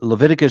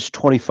Leviticus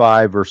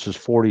 25, verses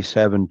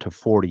 47 to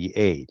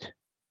 48,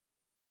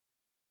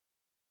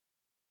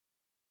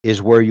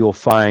 is where you'll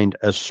find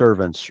a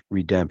servant's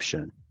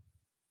redemption.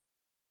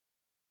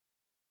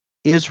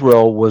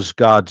 Israel was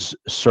God's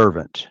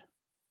servant.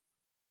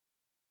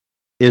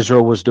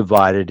 Israel was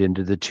divided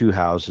into the two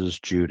houses,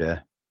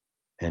 Judah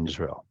and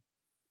Israel.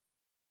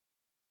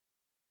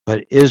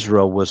 But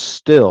Israel was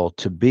still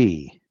to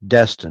be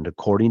destined,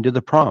 according to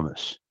the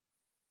promise,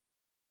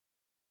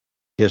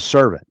 his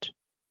servant.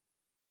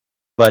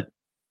 But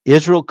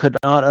Israel could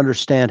not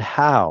understand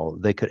how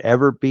they could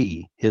ever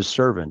be his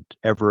servant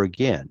ever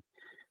again,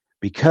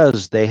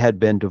 because they had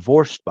been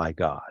divorced by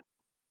God.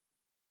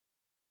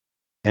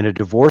 And a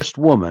divorced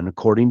woman,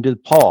 according to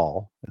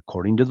Paul,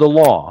 according to the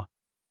law,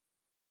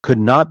 could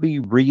not be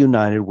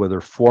reunited with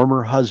her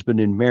former husband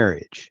in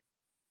marriage.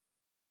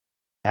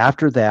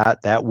 After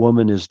that, that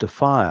woman is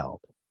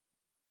defiled.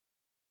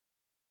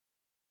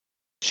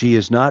 She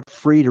is not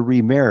free to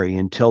remarry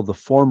until the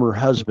former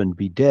husband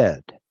be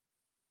dead.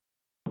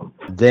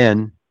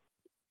 Then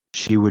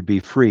she would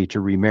be free to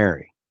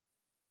remarry.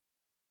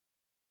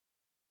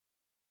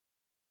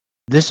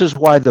 This is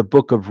why the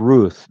book of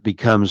Ruth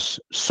becomes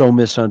so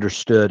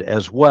misunderstood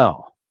as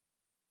well.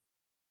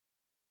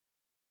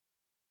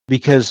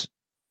 Because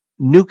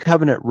New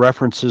Covenant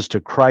references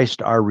to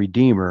Christ our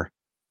Redeemer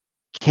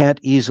can't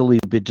easily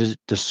be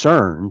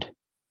discerned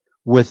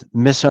with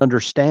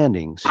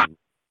misunderstandings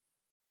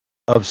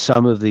of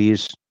some of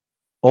these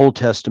Old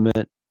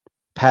Testament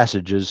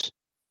passages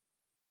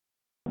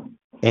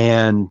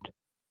and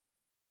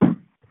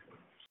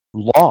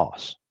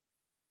laws.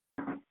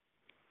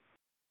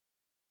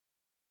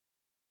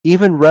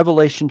 Even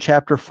Revelation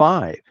chapter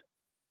 5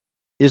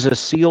 is a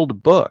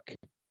sealed book,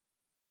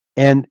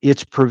 and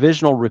its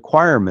provisional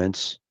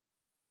requirements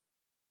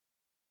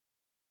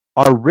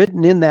are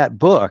written in that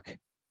book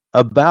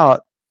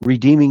about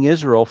redeeming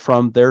Israel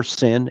from their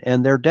sin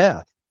and their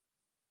death.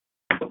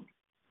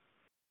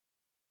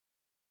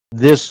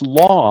 This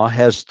law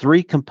has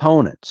three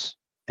components,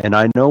 and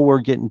I know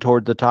we're getting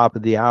toward the top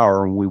of the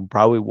hour, and we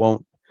probably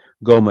won't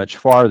go much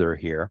farther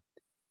here.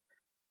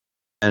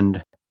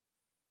 And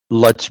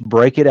let's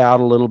break it out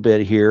a little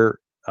bit here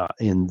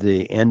in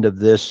the end of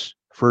this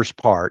first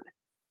part.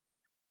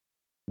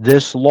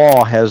 This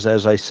law has,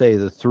 as I say,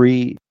 the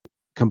three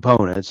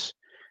components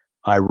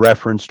I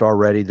referenced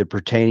already, the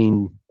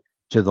pertaining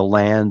to the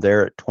land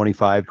there at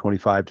 25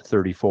 to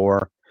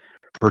 34,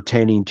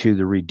 pertaining to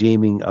the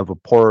redeeming of a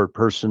poor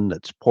person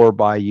that's poor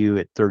by you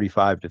at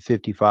 35 to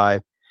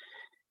 55,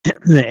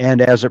 and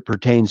as it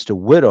pertains to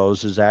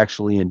widows is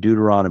actually in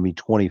Deuteronomy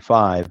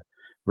 25,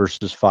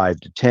 verses 5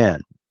 to 10.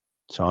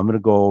 So I'm going to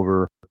go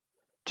over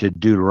to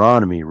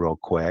Deuteronomy real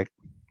quick.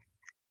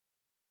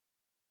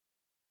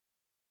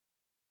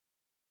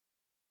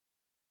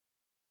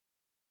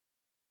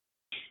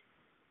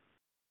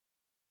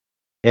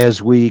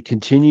 As we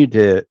continue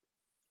to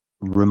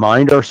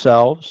remind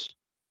ourselves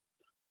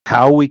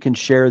how we can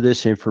share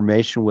this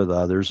information with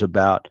others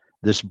about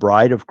this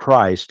bride of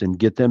Christ and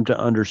get them to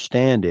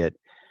understand it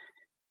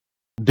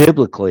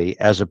biblically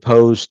as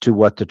opposed to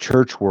what the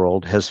church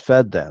world has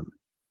fed them.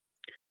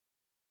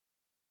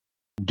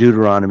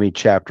 Deuteronomy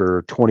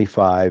chapter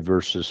 25,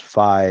 verses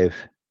 5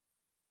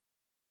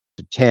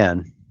 to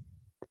 10.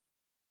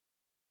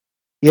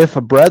 If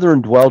a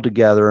brethren dwell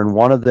together and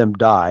one of them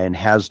die and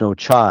has no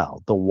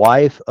child, the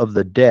wife of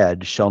the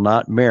dead shall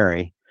not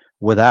marry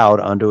without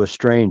unto a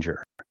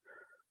stranger.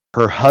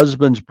 Her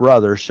husband's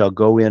brother shall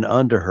go in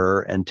unto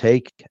her and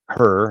take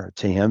her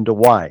to him to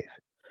wife,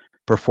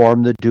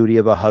 perform the duty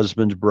of a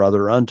husband's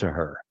brother unto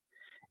her.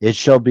 It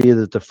shall be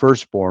that the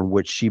firstborn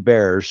which she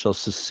bears shall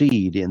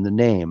succeed in the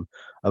name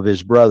of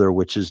his brother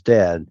which is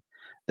dead,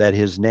 that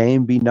his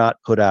name be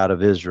not put out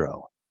of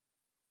Israel.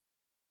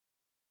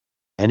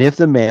 And if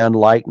the man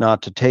like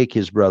not to take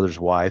his brother's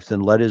wife, then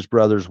let his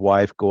brother's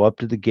wife go up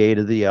to the gate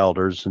of the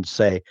elders and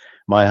say,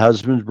 my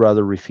husband's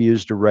brother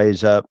refused to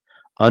raise up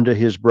unto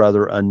his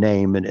brother a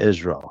name in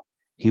Israel.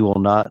 He will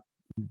not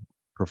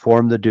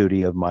perform the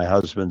duty of my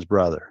husband's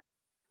brother.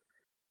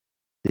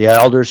 The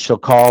elders shall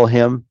call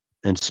him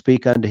and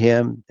speak unto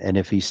him, and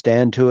if he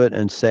stand to it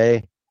and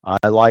say,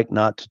 I like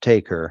not to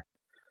take her,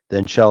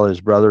 then shall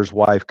his brother's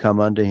wife come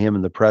unto him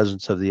in the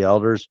presence of the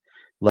elders,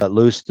 let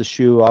loose the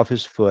shoe off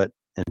his foot,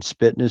 and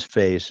spit in his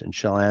face, and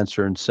shall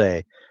answer and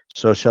say,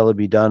 so shall it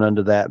be done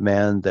unto that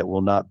man that will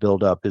not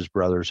build up his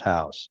brother's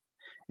house.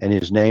 and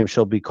his name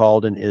shall be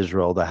called in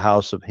Israel the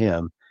house of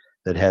him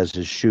that has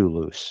his shoe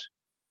loose.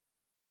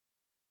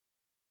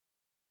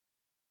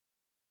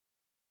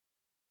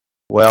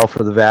 Well,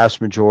 for the vast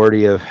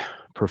majority of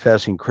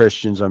professing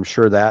Christians, I'm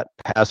sure that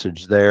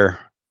passage there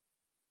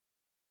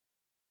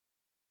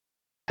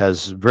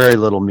has very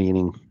little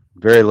meaning,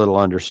 very little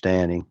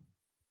understanding.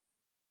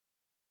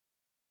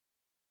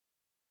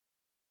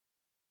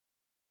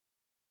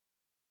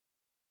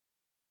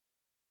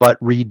 But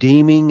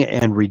redeeming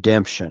and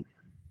redemption.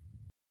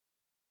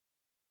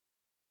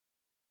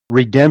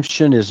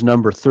 Redemption is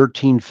number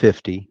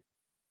 1350.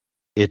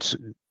 It's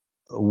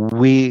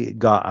we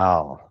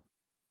ga'al.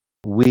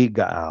 We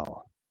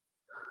ga'al.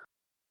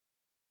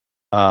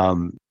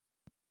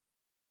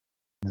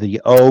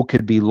 The O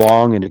could be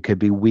long and it could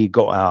be we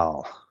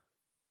go'al.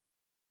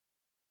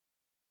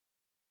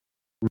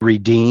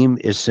 Redeem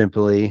is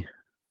simply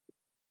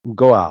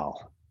go'al.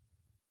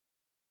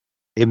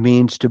 It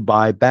means to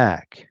buy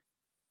back.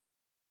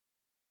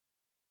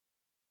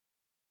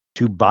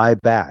 To buy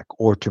back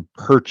or to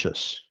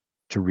purchase,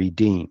 to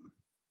redeem.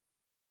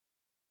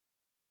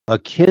 A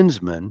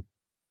kinsman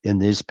in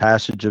this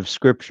passage of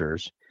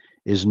scriptures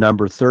is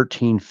number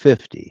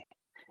 1350.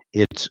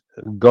 It's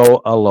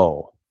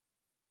go'alo.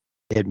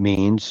 It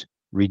means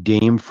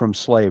redeemed from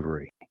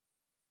slavery.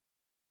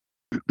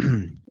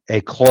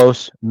 A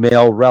close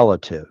male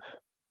relative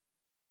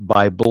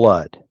by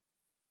blood.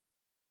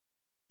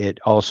 It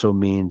also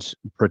means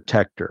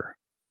protector.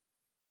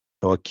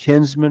 So a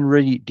kinsman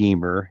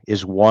redeemer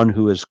is one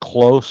who is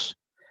close,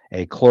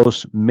 a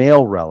close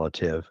male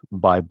relative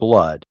by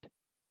blood.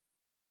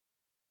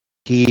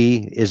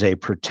 He is a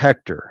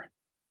protector,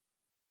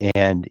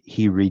 and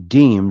he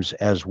redeems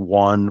as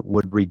one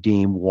would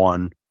redeem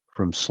one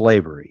from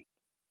slavery.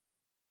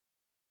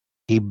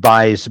 He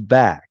buys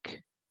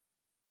back.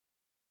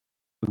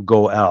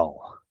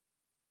 Goel.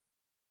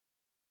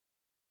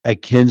 A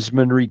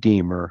kinsman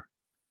redeemer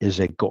is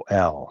a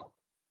goel.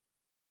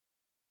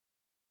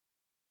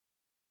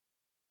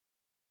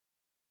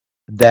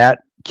 That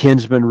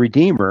kinsman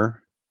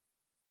redeemer,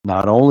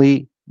 not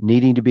only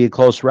needing to be a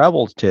close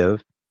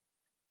relative,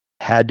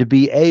 had to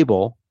be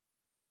able,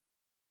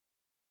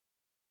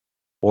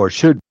 or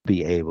should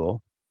be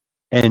able,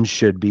 and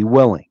should be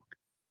willing.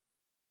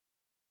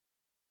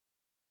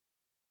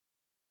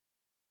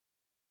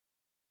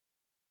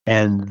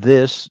 And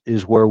this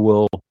is where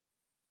we'll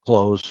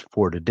close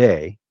for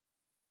today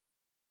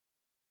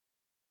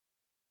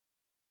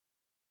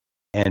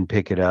and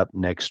pick it up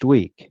next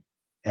week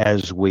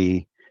as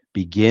we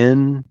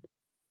begin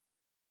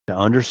to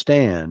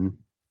understand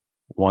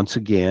once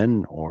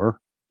again, or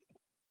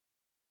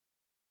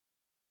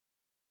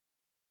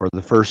for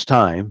the first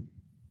time,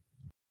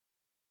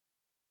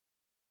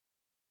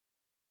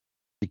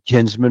 the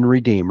kinsman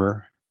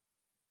redeemer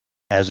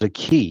as a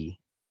key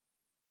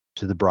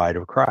to the bride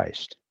of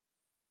Christ.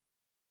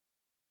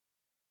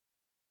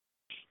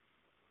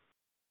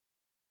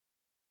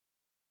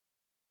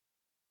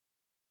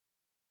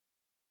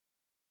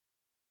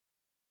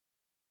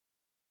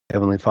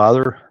 Heavenly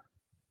Father,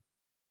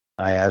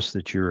 I ask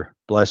that your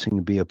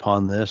blessing be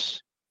upon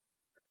this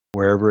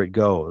wherever it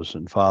goes.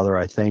 And Father,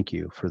 I thank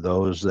you for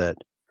those that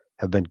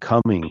have been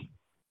coming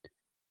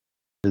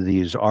to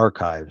these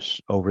archives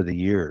over the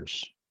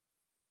years,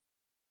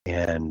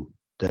 and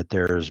that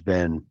there has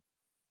been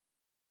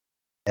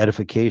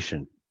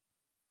edification.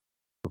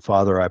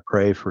 Father, I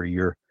pray for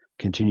your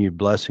continued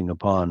blessing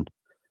upon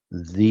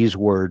these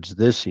words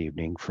this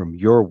evening from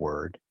your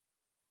word,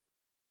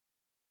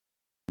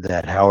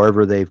 that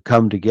however they've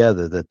come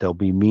together, that they'll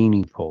be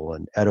meaningful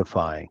and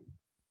edifying.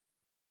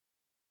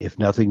 If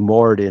nothing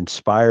more, it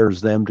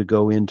inspires them to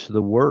go into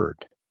the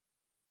word,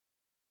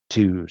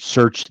 to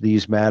search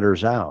these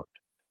matters out,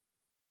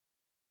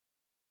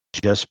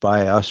 just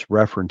by us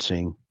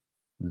referencing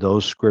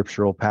those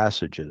scriptural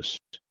passages.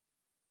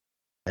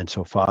 And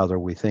so, Father,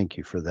 we thank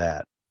you for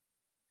that.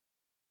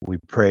 We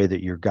pray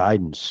that your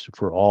guidance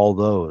for all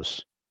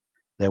those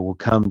that will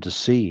come to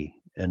see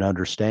and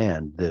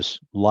understand this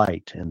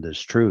light and this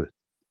truth,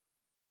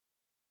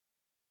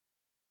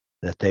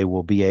 that they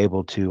will be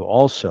able to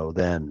also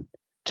then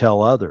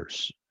tell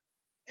others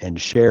and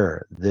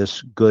share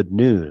this good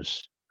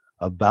news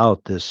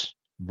about this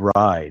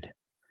bride,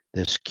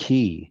 this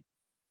key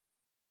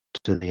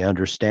to the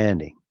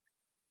understanding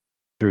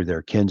through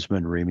their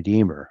kinsman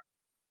redeemer,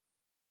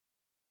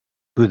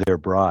 who their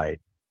bride,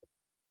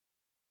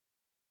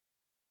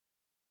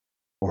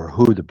 or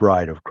who the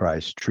bride of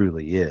Christ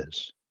truly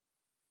is.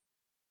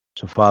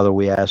 So, Father,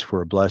 we ask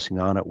for a blessing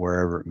on it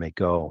wherever it may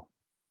go.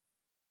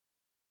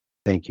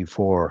 Thank you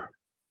for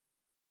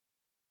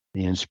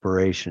the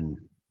inspiration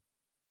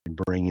in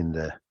bringing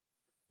the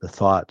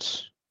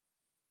thoughts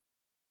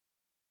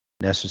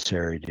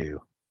necessary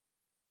to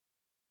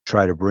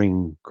try to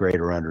bring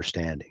greater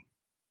understanding.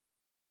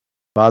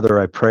 Father,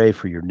 I pray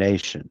for your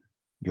nation,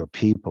 your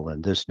people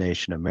in this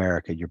nation,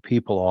 America, your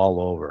people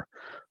all over.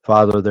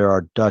 Father, there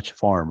are Dutch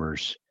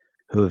farmers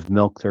who have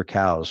milked their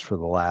cows for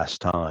the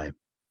last time.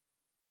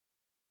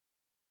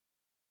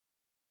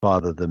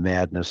 Father, the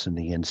madness and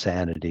the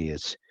insanity,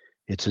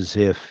 It's as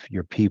if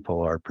your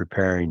people are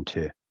preparing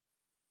to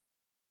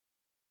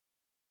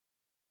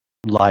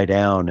lie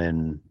down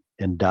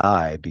and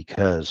die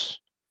because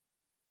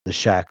the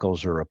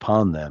shackles are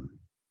upon them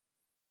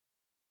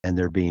and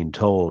they're being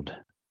told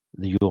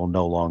that you will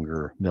no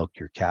longer milk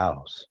your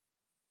cows.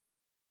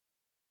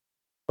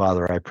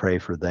 Father, I pray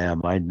for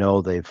them. I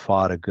know they've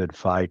fought a good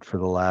fight for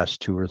the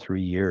last 2 or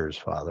 3 years,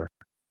 Father.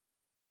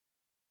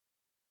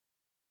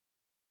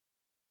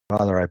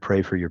 Father, I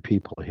pray for your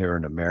people here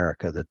in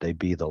America that they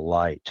be the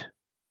light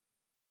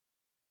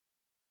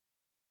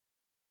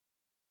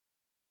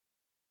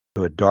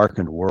to a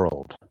darkened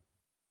world,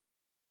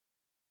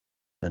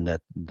 and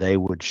that they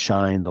would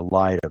shine the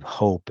light of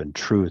hope and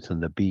truth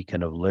and the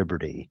beacon of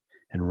liberty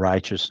and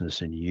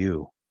righteousness in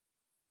you.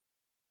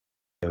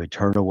 They would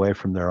turn away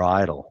from their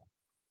idol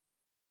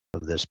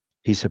of this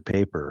piece of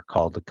paper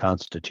called the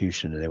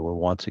Constitution, and they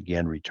will once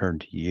again return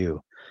to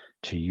you,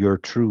 to your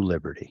true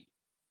liberty.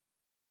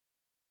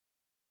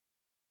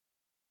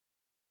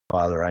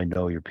 Father, I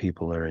know your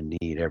people are in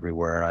need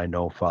everywhere, and I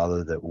know,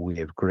 Father, that we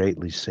have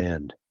greatly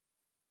sinned.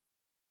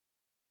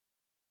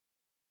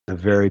 The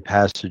very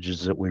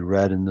passages that we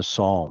read in the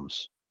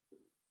Psalms,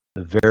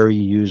 the very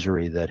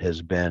usury that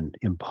has been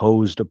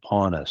imposed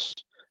upon us,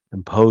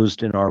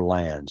 imposed in our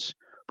lands,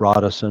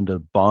 brought us into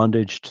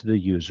bondage to the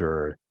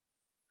usurer.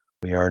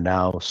 We are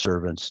now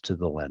servants to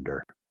the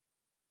lender,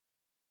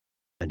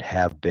 and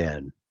have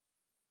been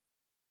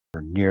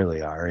for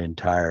nearly our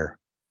entire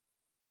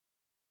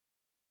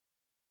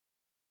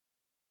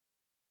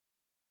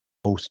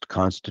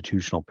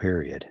post-constitutional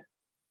period.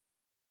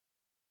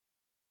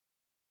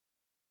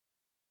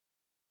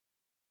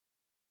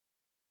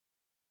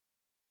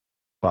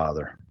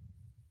 Father,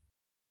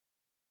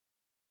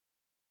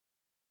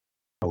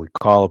 we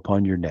call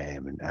upon your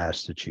name and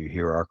ask that you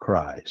hear our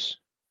cries.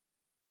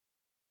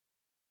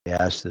 We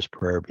ask this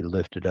prayer be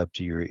lifted up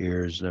to your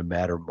ears in a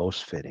matter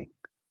most fitting.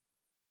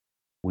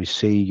 We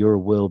see your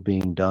will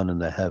being done in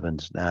the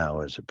heavens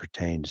now as it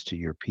pertains to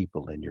your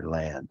people in your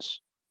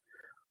lands,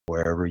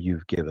 wherever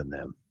you've given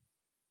them.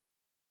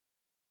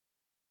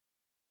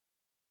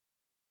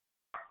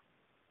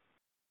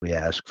 We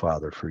ask,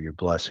 Father, for your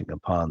blessing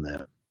upon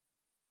them,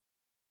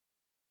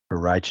 for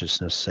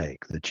righteousness'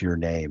 sake, that your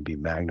name be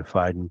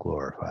magnified and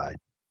glorified.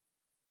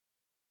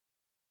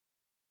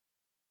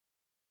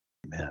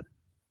 Amen.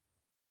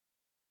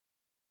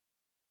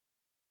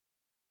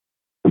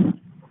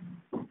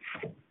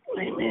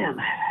 Amen.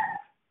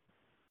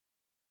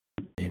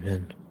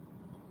 Amen.